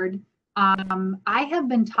board. I have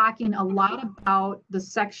been talking a lot about the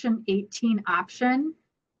Section 18 option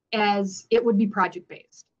as it would be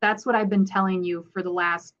project-based. That's what I've been telling you for the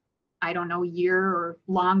last, I don't know, year or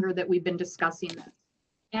longer that we've been discussing this.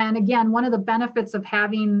 And again, one of the benefits of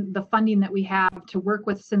having the funding that we have to work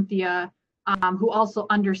with Cynthia, who also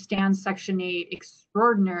understands Section 8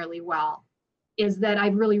 extraordinarily well, is that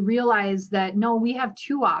I've really realized that, no, we have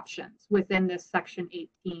 2 options within this Section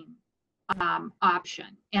 18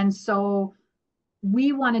 option. And so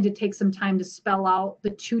we wanted to take some time to spell out the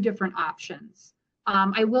 2 different options.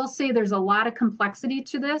 I will say there's a lot of complexity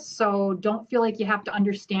to this, so don't feel like you have to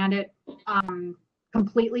understand it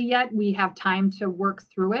completely yet. We have time to work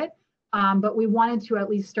through it, but we wanted to at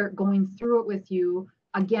least start going through it with you.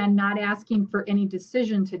 Again, not asking for any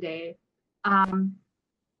decision today.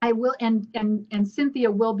 I will, and Cynthia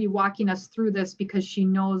will be walking us through this because she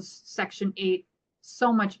knows Section 8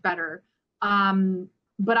 so much better.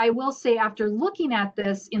 But I will say, after looking at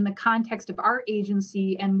this in the context of our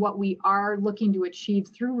agency and what we are looking to achieve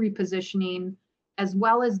through repositioning, as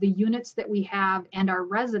well as the units that we have and our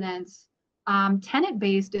residents,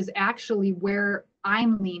 tenant-based is actually where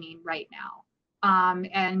I'm leaning right now.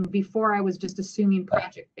 And before I was just assuming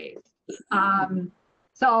project-based.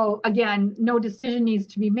 So again, no decision needs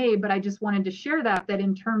to be made, but I just wanted to share that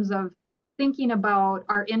in terms of thinking about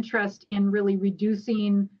our interest in really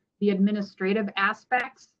reducing the administrative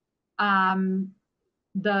aspects,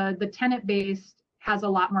 the tenant-based has a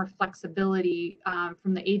lot more flexibility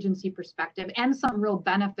from the agency perspective, and some real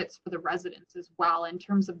benefits for the residents as well in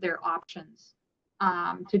terms of their options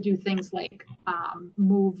to do things like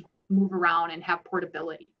move around and have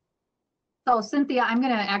portability. So Cynthia, I'm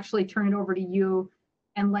going to actually turn it over to you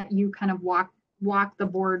and let you kind of walk the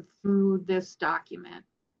board through this document.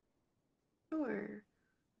 Sure.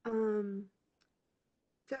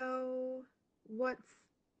 So what's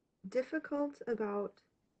difficult about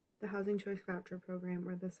the Housing Choice Voucher Program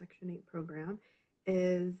or the Section 8 program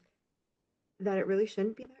is that it really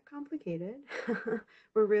shouldn't be that complicated.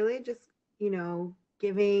 We're really just,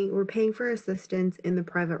 we're paying for assistance in the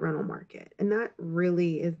private rental market. And that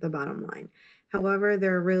really is the bottom line. However,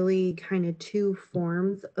 there are really kind of two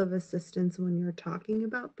forms of assistance when you're talking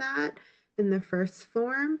about that. And the first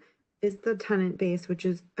form is the tenant base, which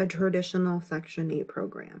is a traditional Section 8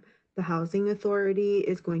 program. The housing authority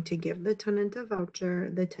is going to give the tenant a voucher.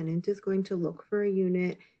 The tenant is going to look for a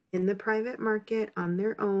unit in the private market on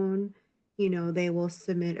their own. They will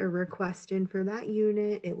submit a request in for that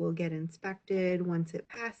unit. It will get inspected. Once it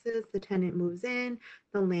passes, the tenant moves in.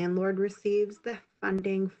 The landlord receives the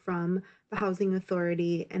funding from the housing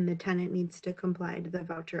authority, and the tenant needs to comply to the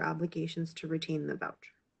voucher obligations to retain the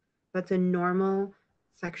voucher. That's a normal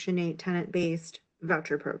Section 8 tenant-based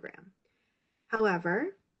voucher program.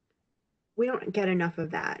 However, we don't get enough of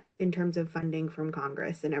that in terms of funding from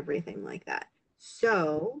Congress and everything like that.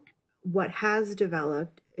 So what has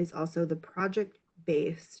developed is also the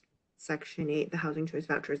project-based Section 8, the housing choice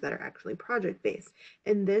vouchers that are actually project-based.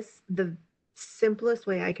 And the simplest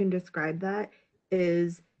way I can describe that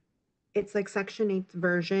is it's like Section 8's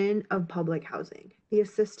version of public housing. The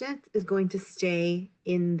assistant is going to stay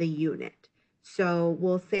in the unit. So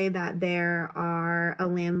we'll say that a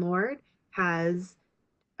landlord has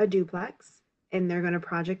a duplex and they're going to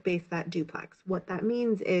project base that duplex. What that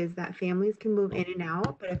means is that families can move in and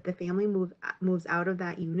out, but if the family moves out of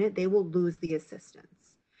that unit, they will lose the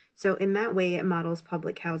assistance. So in that way, it models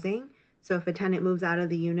public housing. So if a tenant moves out of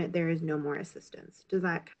the unit, there is no more assistance. Does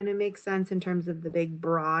that kind of make sense in terms of the big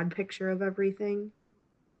broad picture of everything?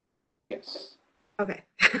 Yes. Okay,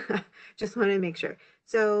 just want to make sure.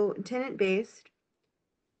 So tenant-based,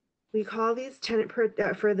 we call these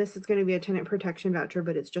for this, it's going to be a tenant protection voucher,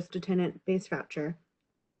 but it's just a tenant-based voucher.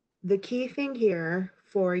 The key thing here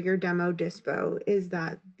for your demo dispo is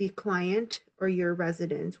that the client or your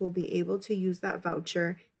residents will be able to use that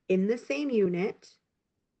voucher in the same unit,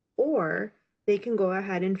 or they can go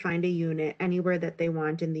ahead and find a unit anywhere that they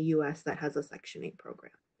want in the US that has a Section 8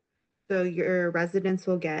 program. So your residents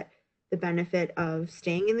will get the benefit of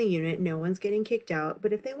staying in the unit. No one's getting kicked out,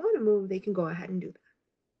 but if they want to move, they can go ahead and do that.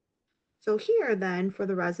 So here then for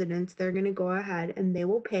the residents, they're going to go ahead and they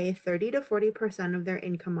will pay 30 to 40% of their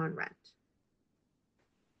income on rent.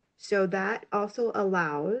 So that also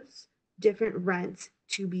allows different rents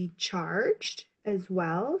to be charged as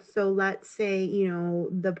well. So let's say,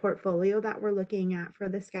 the portfolio that we're looking at for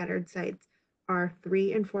the scattered sites are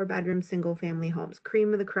 3 and 4 bedroom single family homes,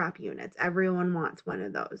 cream of the crop units. Everyone wants one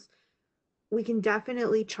of those. We can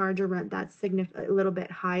definitely charge a rent that's a little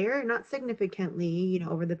bit higher, not significantly,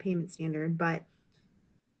 over the payment standard, but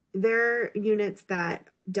there are units that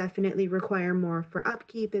definitely require more for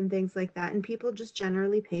upkeep and things like that. And people just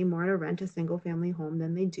generally pay more to rent a single family home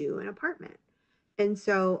than they do an apartment. And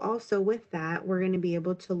so also with that, we're going to be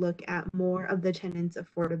able to look at more of the tenants'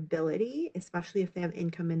 affordability, especially if they have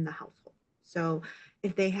income in the household. So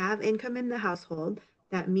if they have income in the household,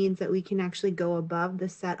 that means that we can actually go above the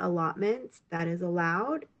set allotments that is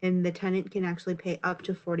allowed, and the tenant can actually pay up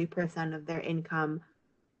to 40% of their income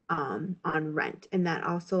on rent. And that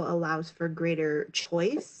also allows for greater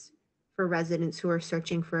choice for residents who are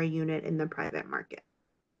searching for a unit in the private market.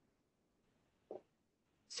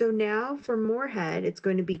 So now for Moorhead, it's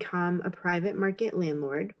going to become a private market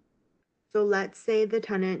landlord. So let's say the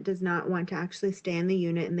tenant does not want to actually stay in the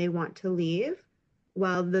unit and they want to leave.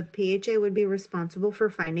 Well, the PHA would be responsible for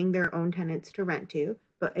finding their own tenants to rent to.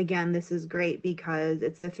 But again, this is great because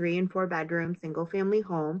it's a 3 and 4 bedroom single family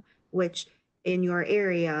home, which in your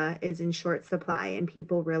area is in short supply and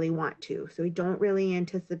people really want to. So we don't really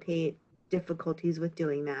anticipate difficulties with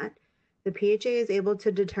doing that. The PHA is able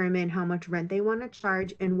to determine how much rent they want to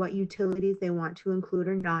charge and what utilities they want to include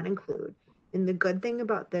or not include. And the good thing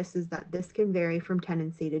about this is that this can vary from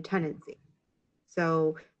tenancy to tenancy.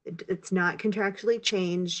 So it's not contractually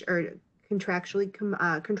changed or contractually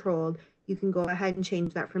controlled, you can go ahead and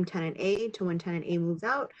change that from tenant A to when tenant A moves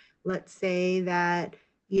out. Let's say that,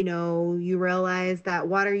 you know, you realize that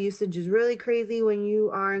water usage is really crazy when you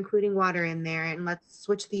are including water in there, and let's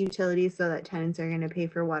switch the utilities so that tenants are going to pay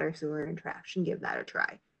for water, sewer, and trash and give that a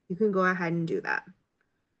try. You can go ahead and do that.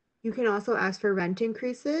 You can also ask for rent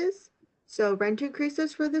increases. So rent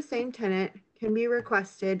increases for the same tenant can be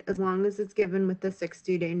requested as long as it's given with the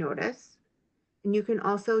 60-day notice. And you can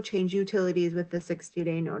also change utilities with the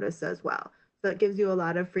 60-day notice as well. So it gives you a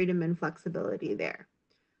lot of freedom and flexibility there.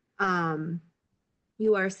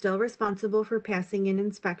 You are still responsible for passing an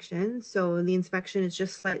inspection. So the inspection is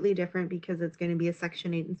just slightly different because it's going to be a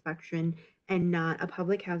Section 8 inspection and not a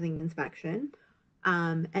public housing inspection.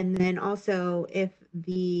 And then also, if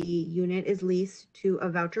the unit is leased to a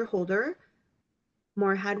voucher holder,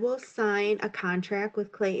 Moorhead will sign a contract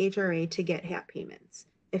with Clay HRA to get HAP payments.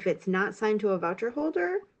 If it's not signed to a voucher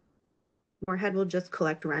holder, Moorhead will just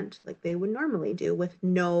collect rent like they would normally do with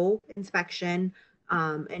no inspection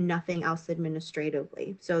and nothing else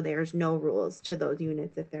administratively. So there's no rules to those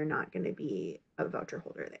units if they're not going to be a voucher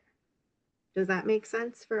holder there. Does that make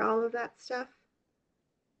sense for all of that stuff?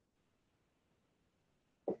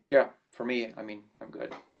 Yeah, for me, I mean, I'm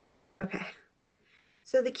good. Okay.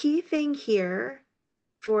 So the key thing here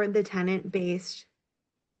for the tenant-based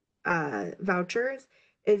vouchers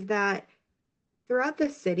is that throughout the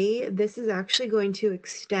city, this is actually going to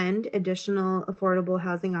extend additional affordable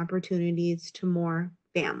housing opportunities to more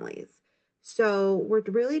families. So we're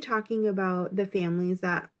really talking about the families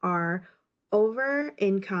that are over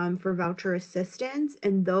income for voucher assistance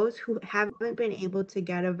and those who haven't been able to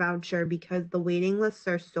get a voucher because the waiting lists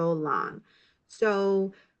are so long.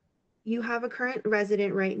 So you have a current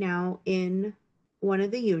resident right now in one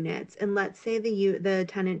of the units, and let's say the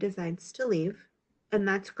tenant decides to leave, and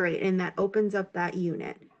that's great, and that opens up that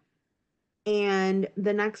unit. And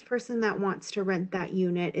the next person that wants to rent that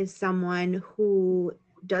unit is someone who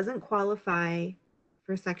doesn't qualify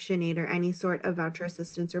for Section 8 or any sort of voucher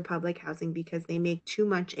assistance or public housing because they make too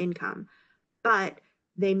much income, but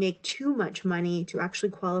they make too much money to actually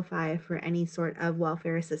qualify for any sort of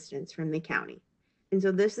welfare assistance from the county. And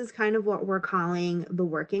so this is kind of what we're calling the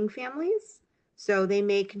working families. So they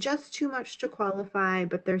make just too much to qualify,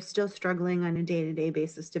 but they're still struggling on a day-to-day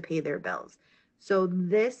basis to pay their bills. So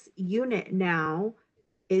this unit now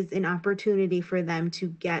is an opportunity for them to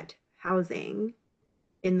get housing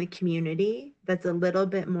in the community that's a little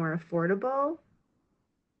bit more affordable.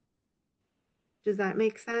 Does that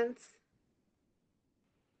make sense?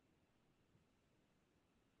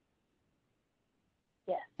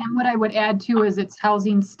 And what I would add too is it's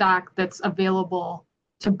housing stock that's available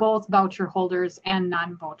to both voucher holders and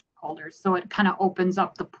non-voucher holders. So it kind of opens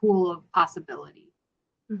up the pool of possibility.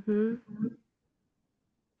 Mm-hmm.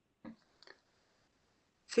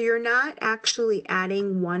 So you're not actually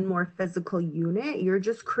adding one more physical unit, you're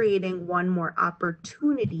just creating one more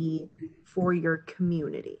opportunity for your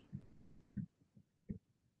community,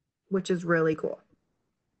 which is really cool.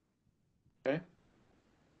 Okay.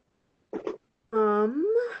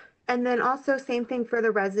 And then also same thing for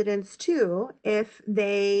the residents too. If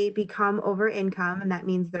they become over income, and that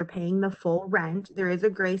means they're paying the full rent, there is a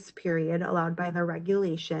grace period allowed by the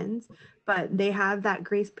regulations, but they have that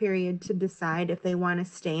grace period to decide if they want to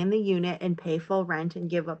stay in the unit and pay full rent and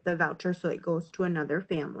give up the voucher so it goes to another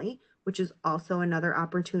family, which is also another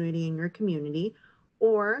opportunity in your community.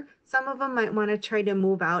 Or some of them might want to try to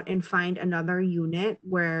move out and find another unit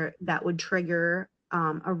where that would trigger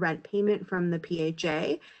a rent payment from the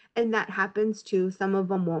PHA. And that happens too. Some of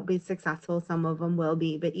them won't be successful, some of them will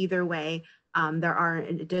be, but either way, there are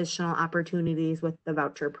additional opportunities with the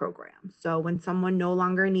voucher program. So when someone no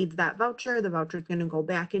longer needs that voucher, the voucher is going to go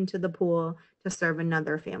back into the pool to serve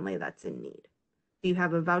another family that's in need. You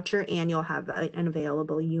have a voucher and you'll have an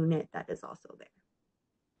available unit that is also there.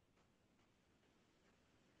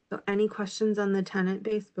 So any questions on the tenant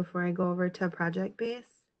base before I go over to project base?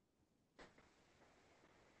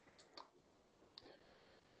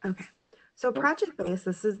 Okay, so project base,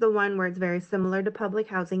 this is the one where it's very similar to public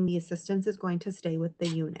housing. The assistance is going to stay with the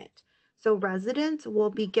unit. So residents will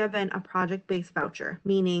be given a project-based voucher,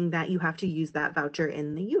 meaning that you have to use that voucher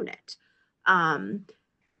in the unit.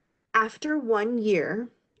 After 1 year,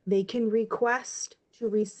 they can request to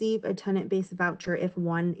receive a tenant-based voucher if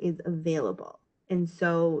one is available. And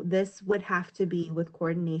so this would have to be with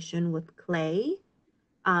coordination with Clay.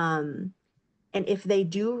 And if they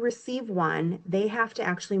do receive one, they have to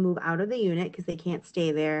actually move out of the unit because they can't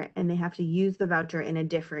stay there, and they have to use the voucher in a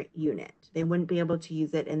different unit. They wouldn't be able to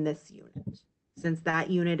use it in this unit since that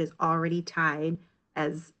unit is already tied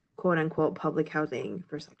as quote unquote public housing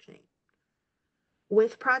for Section 8.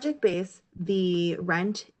 With project base, the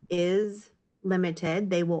rent is limited.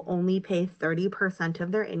 They will only pay 30%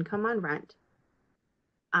 of their income on rent.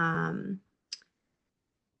 And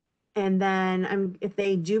then if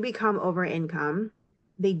they do become over income,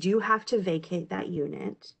 they do have to vacate that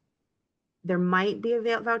unit. There might be a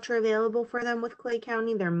voucher available for them with Clay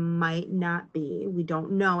County. There might not be. We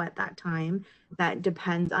don't know at that time. That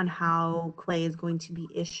depends on how Clay is going to be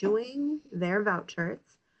issuing their vouchers.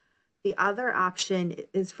 The other option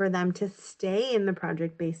is for them to stay in the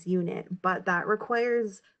project-based unit, but that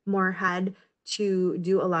requires Moorhead to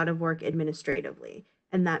do a lot of work administratively.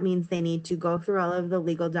 And that means they need to go through all of the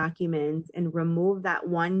legal documents and remove that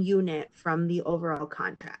one unit from the overall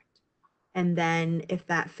contract. And then if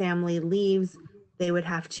that family leaves, they would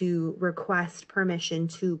have to request permission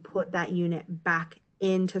to put that unit back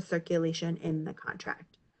into circulation in the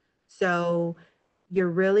contract. So you're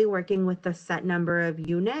really working with the set number of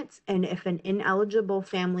units. And if an ineligible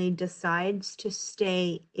family decides to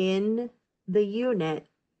stay in the unit,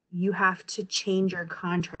 you have to change your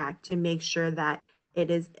contract to make sure that it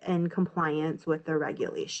is in compliance with the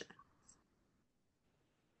regulations.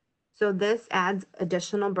 So this adds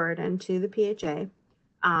additional burden to the PHA,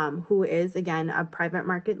 who is, again, a private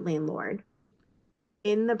market landlord.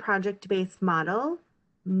 In the project-based model,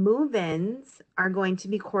 move-ins are going to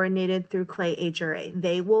be coordinated through Clay HRA.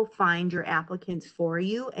 They will find your applicants for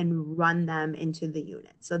you and run them into the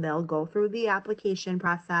unit. So they'll go through the application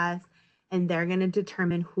process and they're going to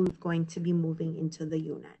determine who's going to be moving into the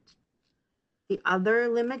unit. The other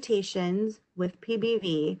limitations with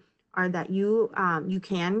PBV are that you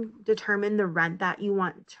can determine the rent that you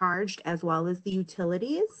want charged as well as the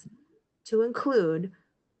utilities to include,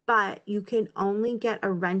 but you can only get a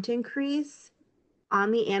rent increase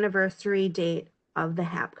on the anniversary date of the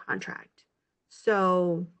HAP contract.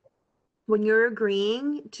 So when you're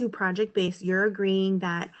agreeing to project-based, you're agreeing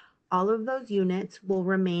that all of those units will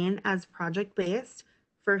remain as project-based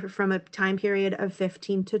from a time period of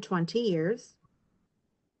 15 to 20 years.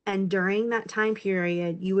 And during that time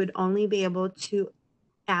period, you would only be able to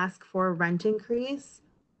ask for a rent increase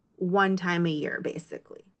one time a year,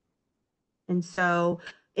 basically. And so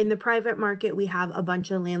in the private market, we have a bunch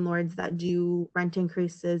of landlords that do rent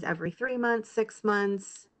increases every 3 months, 6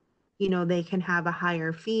 months. You know, they can have a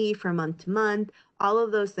higher fee for month to month. All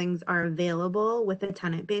of those things are available with a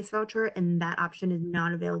tenant-based voucher, and that option is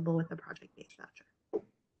not available with a project-based voucher.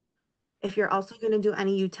 If you're also going to do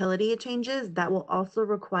any utility changes, that will also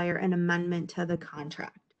require an amendment to the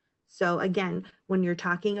contract. So again, when you're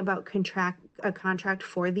talking about a contract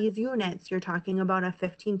for these units, you're talking about a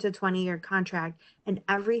 15 to 20-year contract, and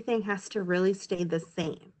everything has to really stay the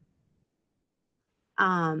same.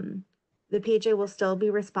 The PHA will still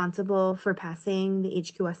be responsible for passing the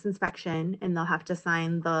HQS inspection, and they'll have to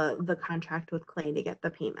sign the contract with Clay to get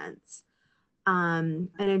the payments. And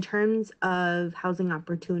in terms of housing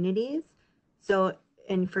opportunities,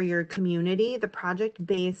 and for your community, the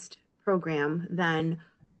project-based program then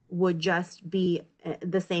would just be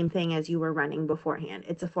the same thing as you were running beforehand.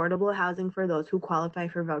 It's affordable housing for those who qualify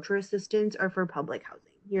for voucher assistance or for public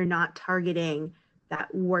housing. You're not targeting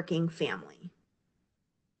that working family.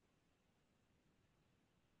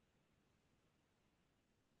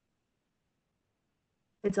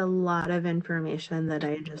 It's a lot of information that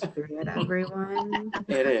I just threw at everyone.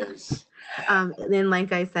 It is. And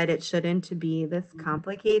like I said, it shouldn't be this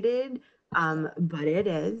complicated, but it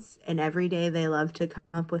is. And every day they love to come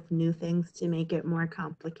up with new things to make it more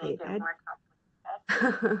complicated.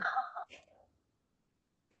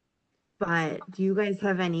 But do you guys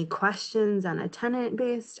have any questions on a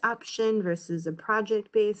tenant-based option versus a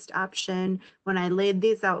project-based option? When I laid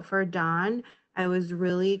these out for Dawn, I was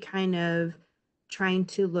really kind of trying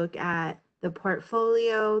to look at the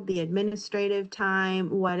portfolio, the administrative time,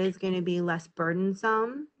 what is going to be less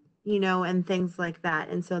burdensome, you know, and things like that.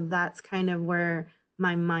 And so that's kind of where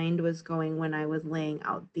my mind was going when I was laying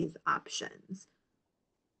out these options.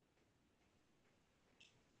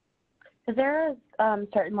 Is there a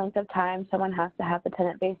certain length of time someone has to have the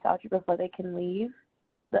tenant-based voucher before they can leave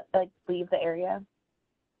the area?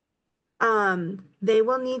 They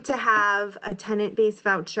will need to have a tenant-based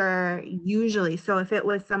voucher usually. So if it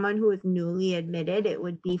was someone who was newly admitted, it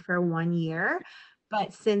would be for 1 year.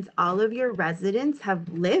 But since all of your residents have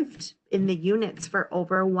lived in the units for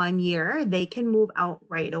over 1 year, they can move out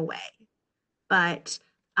right away. But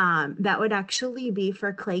that would actually be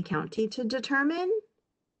for Clay County to determine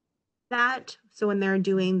that. So when they're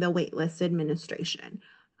doing the waitlist administration.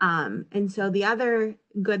 And so the other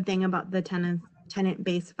good thing about the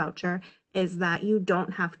tenant-based voucher is that you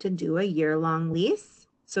don't have to do a year-long lease.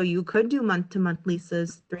 So you could do month-to-month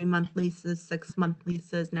leases, 3-month leases, 6-month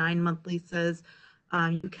leases, 9-month leases.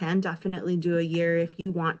 You can definitely do a year if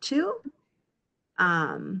you want to.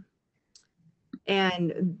 And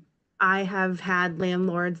I have had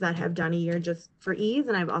landlords that have done a year just for ease,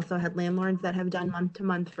 and I've also had landlords that have done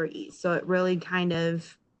month-to-month for ease. So it really kind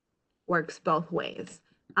of works both ways.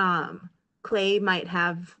 Clay might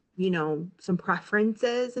have, some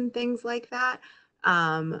preferences and things like that.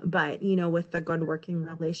 But, with the good working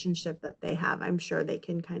relationship that they have, I'm sure they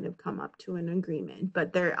can kind of come up to an agreement.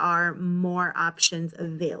 But there are more options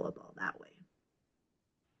available that way.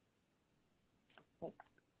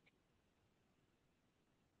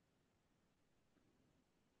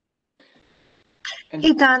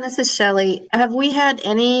 Hey, Don, this is Shelley. Have we had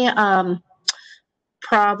any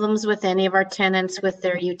problems with any of our tenants with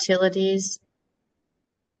their utilities?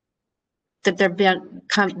 That they're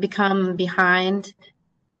become behind?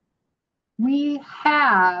 We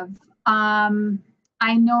have.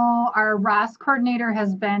 I know our ROS coordinator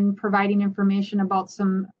has been providing information about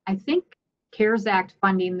some, I think, CARES Act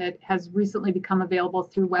funding that has recently become available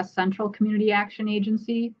through West Central Community Action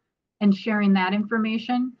Agency and sharing that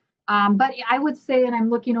information. But I would say, and I'm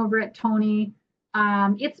looking over at Tony,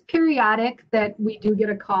 it's periodic that we do get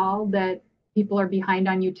a call that people are behind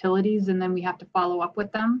on utilities and then we have to follow up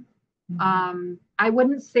with them. I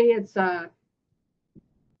wouldn't say it's a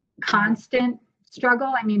constant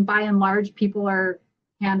struggle. I mean, by and large, people are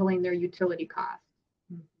handling their utility costs.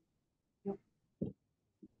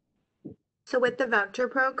 So with the voucher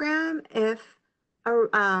program, if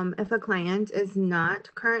a client is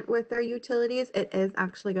not current with their utilities, it is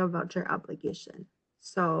actually a voucher obligation.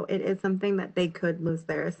 So it is something that they could lose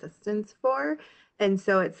their assistance for. And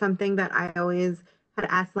so it's something that I always had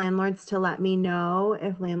asked landlords to let me know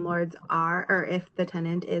if landlords are, or if the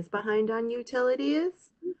tenant is behind on utilities.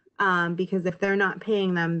 Because if they're not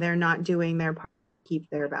paying them, they're not doing their part to keep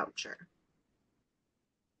their voucher.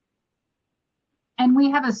 And we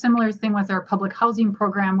have a similar thing with our public housing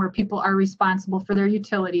program where people are responsible for their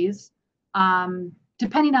utilities.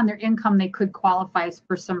 Depending on their income, they could qualify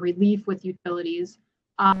for some relief with utilities.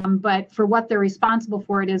 But for what they're responsible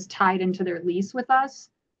for, it is tied into their lease with us.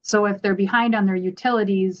 So if they're behind on their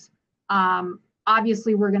utilities,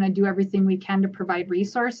 obviously we're going to do everything we can to provide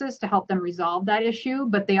resources to help them resolve that issue,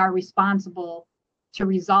 but they are responsible to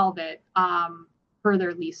resolve it per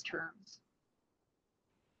their lease terms.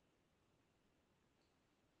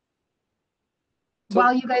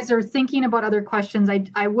 While you guys are thinking about other questions,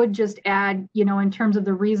 I would just add, in terms of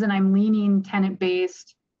the reason I'm leaning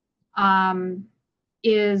tenant-based,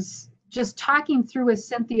 is just talking through with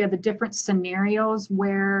Cynthia the different scenarios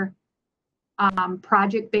where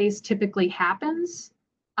project-based typically happens.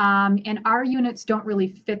 And our units don't really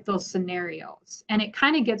fit those scenarios. And it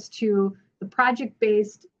kind of gets to the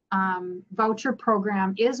project-based voucher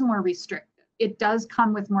program is more restrictive. It does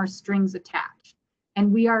come with more strings attached.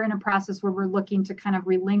 And we are in a process where we're looking to kind of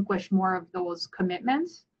relinquish more of those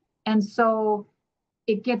commitments. And so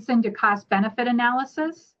it gets into cost benefit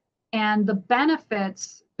analysis, and the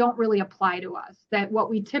benefits don't really apply to us. That what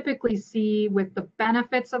we typically see with the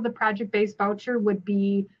benefits of the project-based voucher would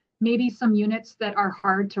be maybe some units that are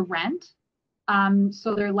hard to rent.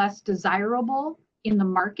 So they're less desirable in the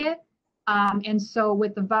market. And so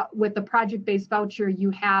with the project-based voucher,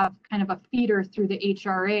 you have kind of a feeder through the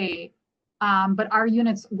HRA. But our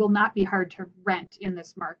units will not be hard to rent in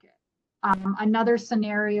this market. Another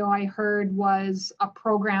scenario I heard was a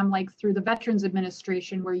program like through the Veterans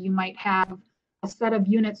Administration where you might have a set of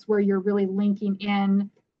units where you're really linking in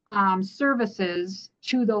services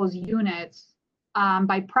to those units.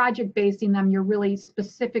 By project basing them, you're really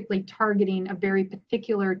specifically targeting a very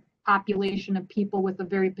particular population of people with a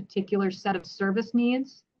very particular set of service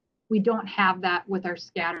needs. We don't have that with our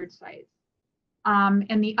scattered sites.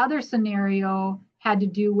 And the other scenario had to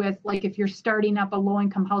do with, like, if you're starting up a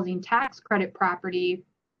low-income housing tax credit property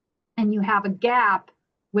and you have a gap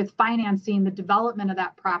with financing the development of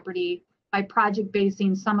that property by project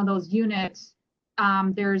basing some of those units,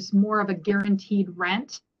 there's more of a guaranteed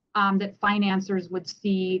rent that financiers would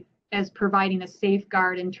see as providing a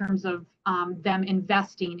safeguard in terms of them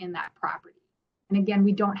investing in that property. And again,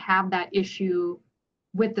 we don't have that issue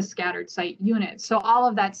with the scattered site units. So all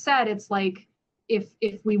of that said, it's like,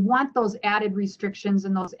 if we want those added restrictions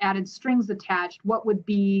and those added strings attached, what would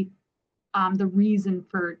be the reason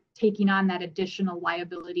for taking on that additional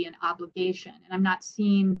liability and obligation? And I'm not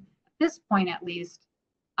seeing, at this point at least,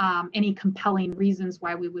 any compelling reasons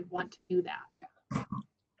why we would want to do that.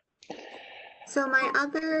 So my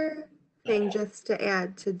other thing, just to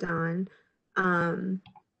add to Dawn,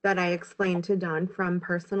 that I explained to Dawn from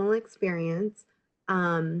personal experience,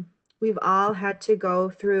 We've all had to go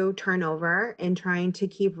through turnover and trying to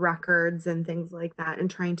keep records and things like that and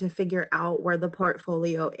trying to figure out where the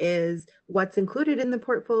portfolio is, what's included in the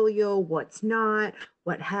portfolio, what's not,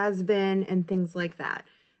 what has been, and things like that.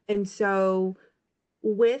 And so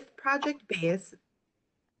with project base,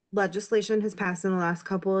 legislation has passed in the last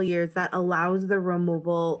couple of years that allows the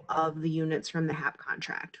removal of the units from the HAP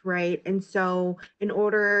contract, right? And so in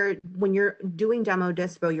order, when you're doing demo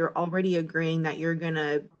dispo, you're already agreeing that you're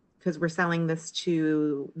gonna, because we're selling this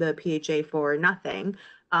to the PHA for nothing,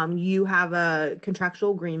 you have a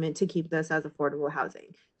contractual agreement to keep this as affordable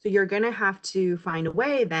housing. So you're gonna have to find a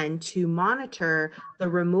way then to monitor the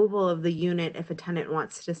removal of the unit if a tenant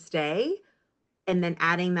wants to stay, and then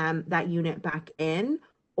adding that unit back in,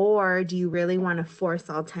 or do you really want to force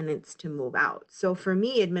all tenants to move out? So for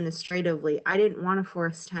me, administratively, I didn't want to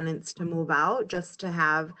force tenants to move out just to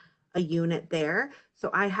have a unit there. So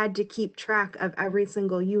I had to keep track of every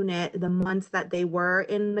single unit, the months that they were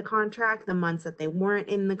in the contract, the months that they weren't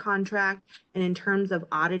in the contract. And in terms of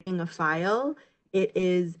auditing a file, it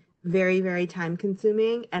is very, very time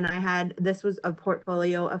consuming. And this was a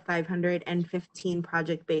portfolio of 515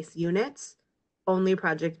 project-based units, only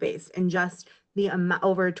project-based, and just the amount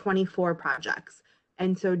over 24 projects.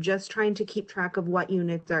 And so just trying to keep track of what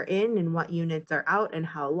units are in and what units are out and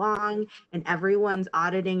how long, and everyone's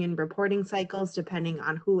auditing and reporting cycles, depending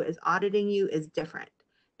on who is auditing you, is different.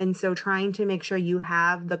 And so trying to make sure you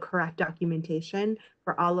have the correct documentation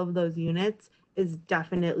for all of those units is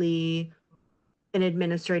definitely an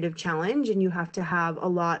administrative challenge, and you have to have a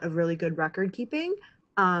lot of really good record keeping.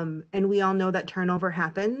 And we all know that turnover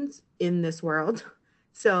happens in this world.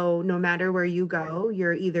 So no matter where you go,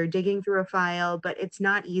 you're either digging through a file, but it's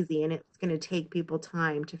not easy, and it's going to take people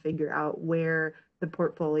time to figure out where the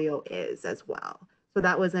portfolio is as well. So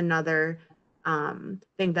that was another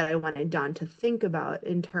thing that I wanted Dawn to think about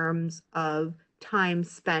in terms of time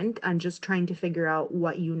spent on just trying to figure out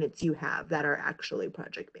what units you have that are actually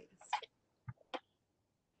project-based.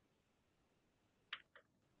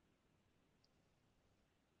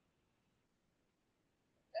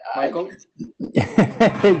 Michael,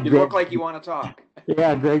 you look like you want to talk.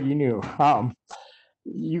 Yeah, Greg, you knew.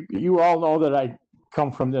 You all know that I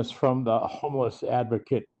come from the homeless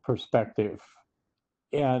advocate perspective.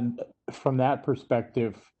 And from that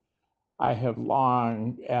perspective, I have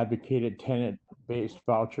long advocated tenant-based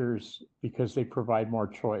vouchers because they provide more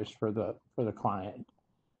choice for the client.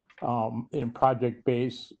 In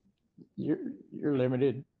project-based, you're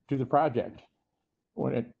limited to the project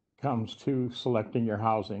when it comes to selecting your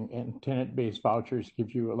housing, and tenant-based vouchers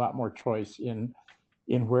give you a lot more choice in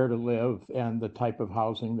where to live and the type of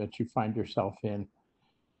housing that you find yourself in.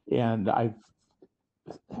 And I've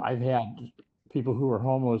had people who are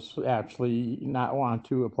homeless actually not want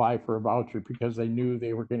to apply for a voucher because they knew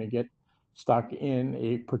they were going to get stuck in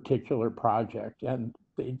a particular project, and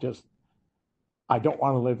they just, I don't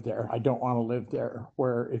want to live there. I don't want to live there.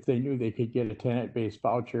 Where if they knew they could get a tenant-based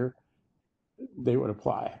voucher, they would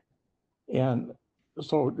apply. And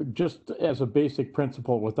so just as a basic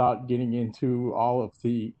principle, without getting into all of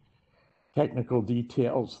the technical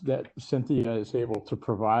details that Cynthia is able to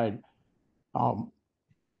provide,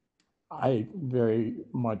 I very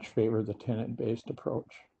much favor the tenant-based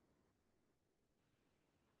approach.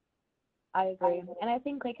 I agree. And I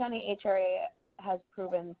think Clay County HRA has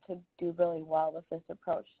proven to do really well with this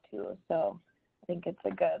approach too. So I think it's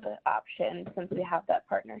a good option since we have that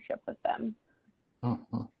partnership with them.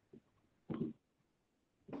 Mm-hmm.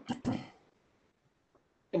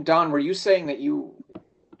 And Don, were you saying that you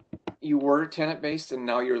were tenant-based and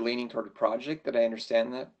now you're leaning toward a project? Did I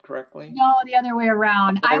understand that correctly? No, the other way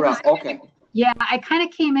around. Okay. Yeah, I kind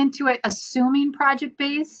of came into it assuming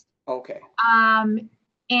project-based. Okay.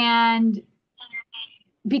 And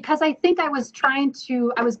because I think I was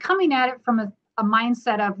coming at it from a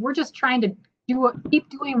mindset of we're just trying to keep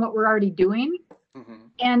doing what we're already doing. Mm-hmm.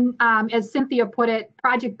 And as Cynthia put it,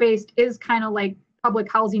 project-based is kind of like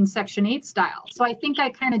public housing Section 8 style. So I think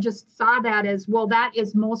I kind of just saw that as, well, that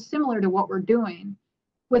is most similar to what we're doing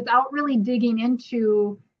without really digging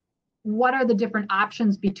into what are the different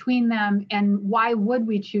options between them and why would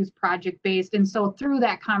we choose project-based. And so through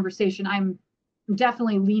that conversation, I'm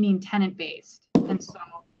definitely leaning tenant-based. And so.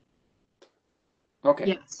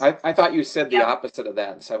 Okay. Yes. I thought you said the opposite of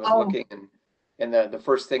that. So I was looking and the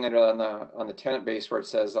first thing on the tenant base where it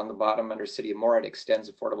says on the bottom under City of Moorhead extends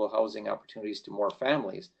affordable housing opportunities to more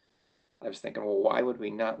families. I was thinking, well, why would we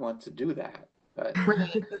not want to do that? But,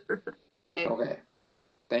 okay.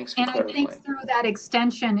 Thanks for clarifying. I think through that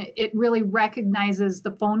extension, it really recognizes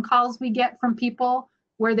the phone calls we get from people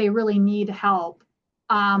where they really need help.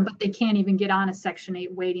 but they can't even get on a Section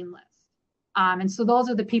 8 waiting list. And so those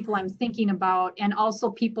are the people I'm thinking about, and also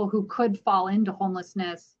people who could fall into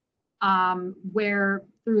homelessness, where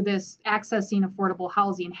through this accessing affordable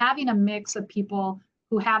housing, having a mix of people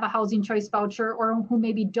who have a housing choice voucher or who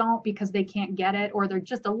maybe don't because they can't get it, or they're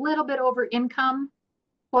just a little bit over income,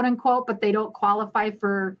 quote unquote, but they don't qualify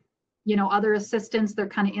for, other assistance. They're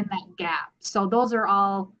kind of in that gap. So those are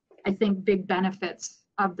all, I think, big benefits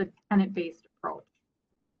of the tenant-based approach.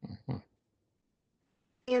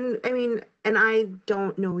 And I mean, and I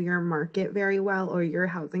don't know your market very well or your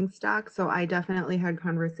housing stock, so I definitely had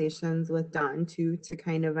conversations with Don too to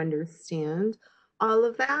kind of understand all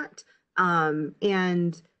of that.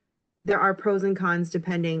 And there are pros and cons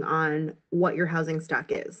depending on what your housing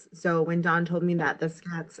stock is. So when Don told me that the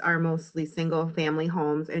scats are mostly single family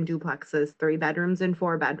homes and duplexes, 3 bedrooms and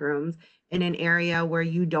 4 bedrooms in an area where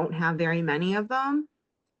you don't have very many of them,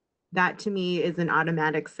 that to me is an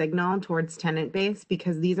automatic signal towards tenant base,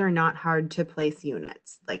 because these are not hard to place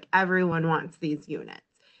units. Like, everyone wants these units.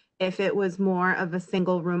 If it was more of a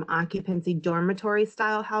single room occupancy dormitory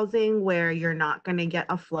style housing where you're not going to get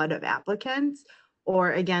a flood of applicants,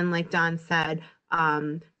 or again, like Don said,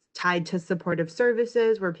 tied to supportive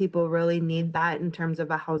services where people really need that in terms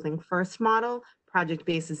of a housing first model, project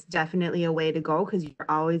based is definitely a way to go, because you're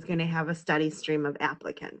always going to have a steady stream of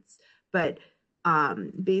applicants. But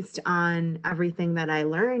based on everything that I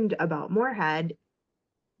learned about Moorhead,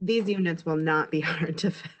 these units will not be hard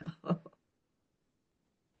to fill.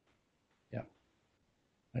 Yeah,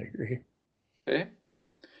 I agree. Okay.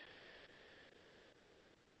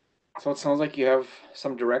 So it sounds like you have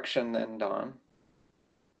some direction then, Dawn,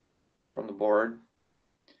 from the board.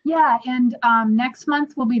 Yeah, and next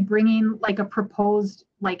month we'll be bringing like a proposed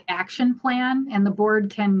action plan, and the board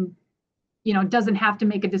can, doesn't have to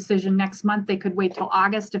make a decision next month. They could wait till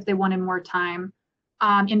August if they wanted more time,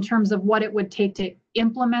 in terms of what it would take to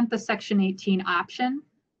implement the Section 18 option.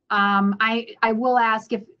 I will ask,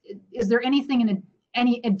 is there anything in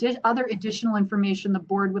any other additional information the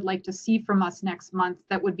board would like to see from us next month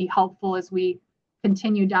that would be helpful as we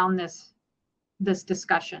continue down this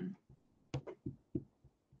discussion?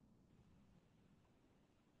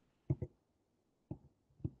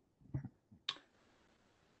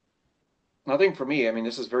 Nothing for me. I mean,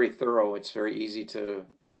 this is very thorough. It's very easy to,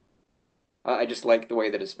 I just like the way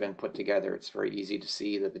that it's been put together. It's very easy to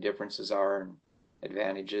see that the differences are and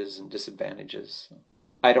advantages and disadvantages.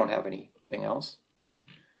 I don't have anything else.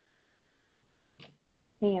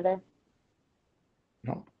 Me either.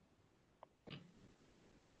 No.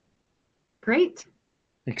 Great.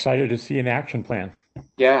 Excited to see an action plan.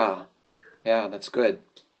 Yeah, that's good.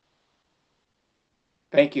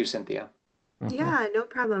 Thank you, Cynthia. Yeah, no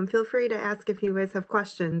problem. Feel free to ask if you guys have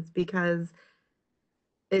questions, because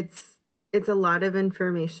it's a lot of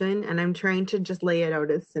information and I'm trying to just lay it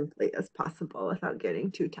out as simply as possible without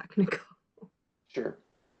getting too technical. Sure.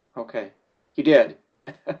 Okay. You did.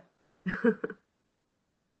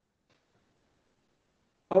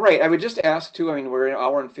 All right. I would just ask too, I mean, we're an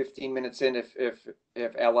hour and 15 minutes in. If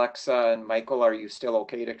Alexa and Michael, are you still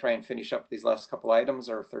okay to try and finish up these last couple items,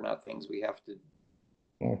 or if they're not things we have to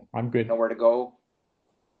Oh, I'm good. know where to go?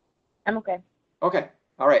 I'm okay. Okay.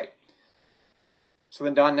 All right. So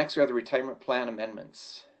then, Don, next we have the retirement plan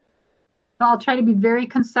amendments. I'll try to be very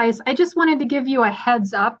concise. I just wanted to give you a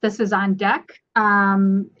heads up. This is on deck,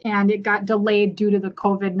 and it got delayed due to the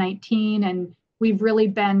COVID-19, and we've really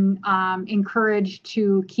been encouraged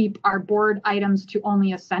to keep our board items to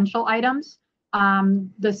only essential items.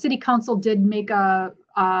 The city council did make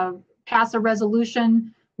pass a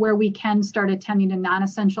resolution where we can start attending to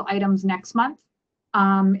non-essential items next month.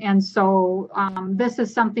 And so this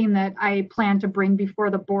is something that I plan to bring before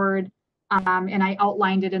the board, and I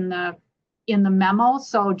outlined it in the memo.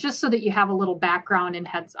 So just so that you have a little background and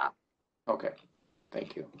heads up. Okay,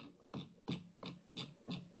 thank you.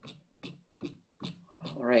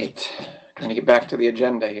 All right, trying to get back to the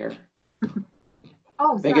agenda here.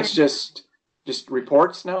 Oh, I think it's just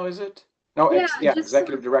reports now, is it? No, Yeah, it's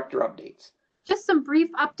executive director updates. Just some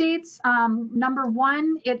brief updates. Number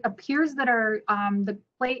one, it appears that the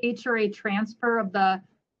Clay HRA transfer of the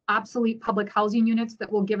obsolete public housing units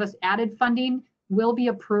that will give us added funding will be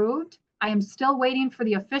approved. I am still waiting for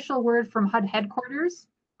the official word from HUD headquarters,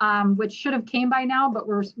 which should have came by now, but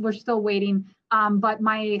we're still waiting. But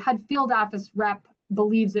my HUD field office rep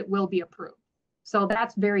believes it will be approved. So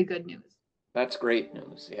that's very good news. That's great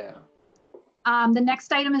news, yeah. The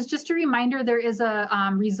next item is just a reminder, there is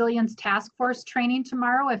a resilience task force training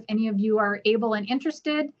tomorrow. If any of you are able and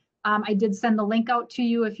interested, I did send the link out to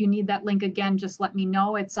you. If you need that link again, just let me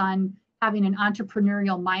know. It's on having an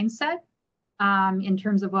entrepreneurial mindset. in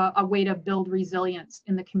terms of a way to build resilience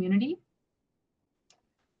in the community.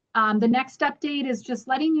 The next update is just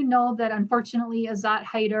letting you know that unfortunately Azat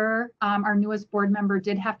Haider, our newest board member,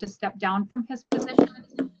 did have to step down from his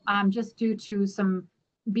position just due to some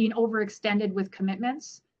being overextended with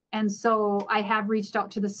commitments. And so I have reached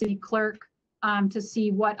out to the city clerk to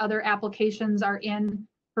see what other applications are in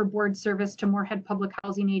for board service to Moorhead Public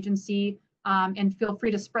Housing Agency. And feel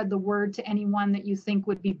free to spread the word to anyone that you think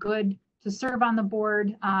would be good to serve on the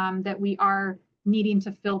board, that we are needing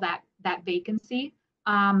to fill that vacancy.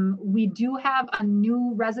 We do have a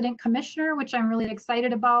new resident commissioner, which I'm really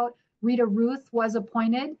excited about. Rita Ruth was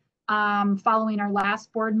appointed following our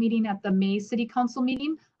last board meeting at the May City Council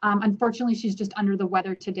meeting. Unfortunately, she's just under the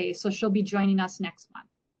weather today, so she'll be joining us next month.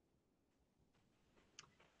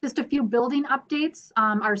 Just a few building updates.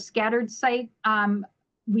 Our scattered site,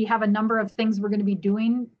 we have a number of things we're going to be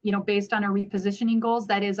doing, based on our repositioning goals.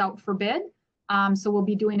 That is out for bid. So we'll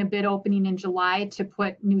be doing a bid opening in July to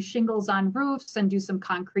put new shingles on roofs and do some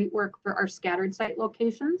concrete work for our scattered site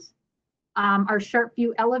locations. Our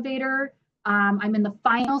Sharpview elevator, I'm in the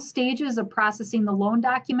final stages of processing the loan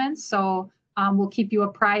documents. So we'll keep you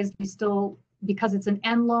apprised. We still, because it's an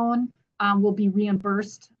end loan, we'll be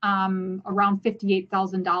reimbursed around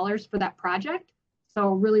 $58,000 for that project.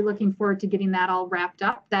 So really looking forward to getting that all wrapped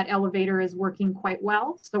up. That elevator is working quite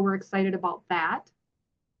well. So we're excited about that.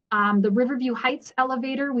 The Riverview Heights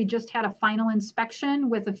elevator, we just had a final inspection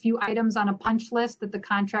with a few items on a punch list that the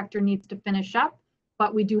contractor needs to finish up,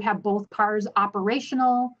 but we do have both cars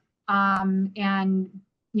operational, and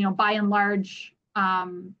by and large,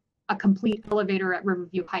 a complete elevator at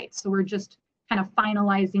Riverview Heights. So we're just kind of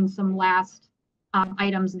finalizing some last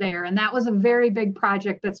items there. And that was a very big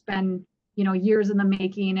project that's been, years in the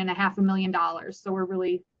making and $500,000. So we're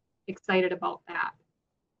really excited about that.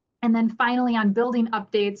 And then finally, on building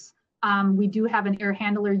updates, we do have an air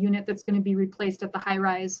handler unit that's going to be replaced at the high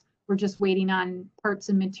rise. We're just waiting on parts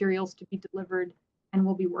and materials to be delivered, and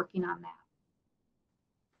we'll be working on that.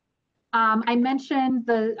 I mentioned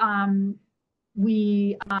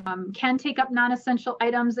we can take up non-essential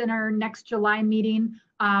items in our next July meeting.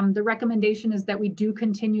 The recommendation is that we do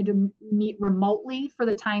continue to meet remotely for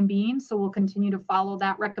the time being, so we'll continue to follow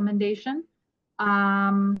that recommendation.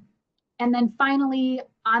 And then finally,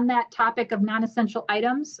 on that topic of non-essential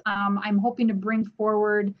items, I'm hoping to bring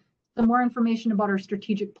forward some more information about our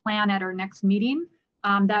strategic plan at our next meeting.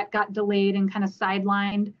 That got delayed and kind of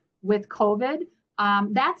sidelined with COVID.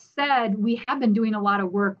 That said, we have been doing a lot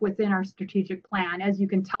of work within our strategic plan, as you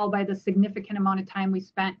can tell by the significant amount of time we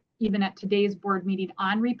spent even at today's board meeting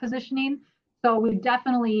on repositioning. So we've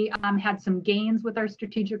definitely had some gains with our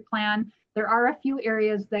strategic plan. There are a few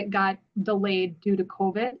areas that got delayed due to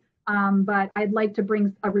COVID. But I'd like to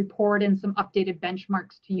bring a report and some updated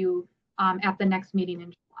benchmarks to you at the next meeting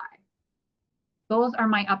in July. Those are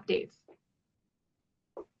my updates.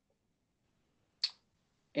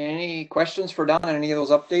 Any questions for Don on any of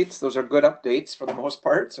those updates? Those are good updates for the most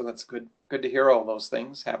part, so that's good to hear all those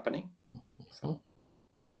things happening. So,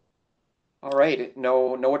 all right,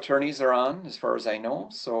 no attorneys are on as far as I know.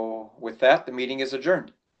 So with that, the meeting is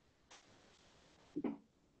adjourned.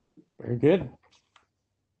 Very good.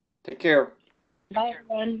 Take care. Bye,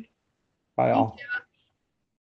 everyone. Bye all. Thank you.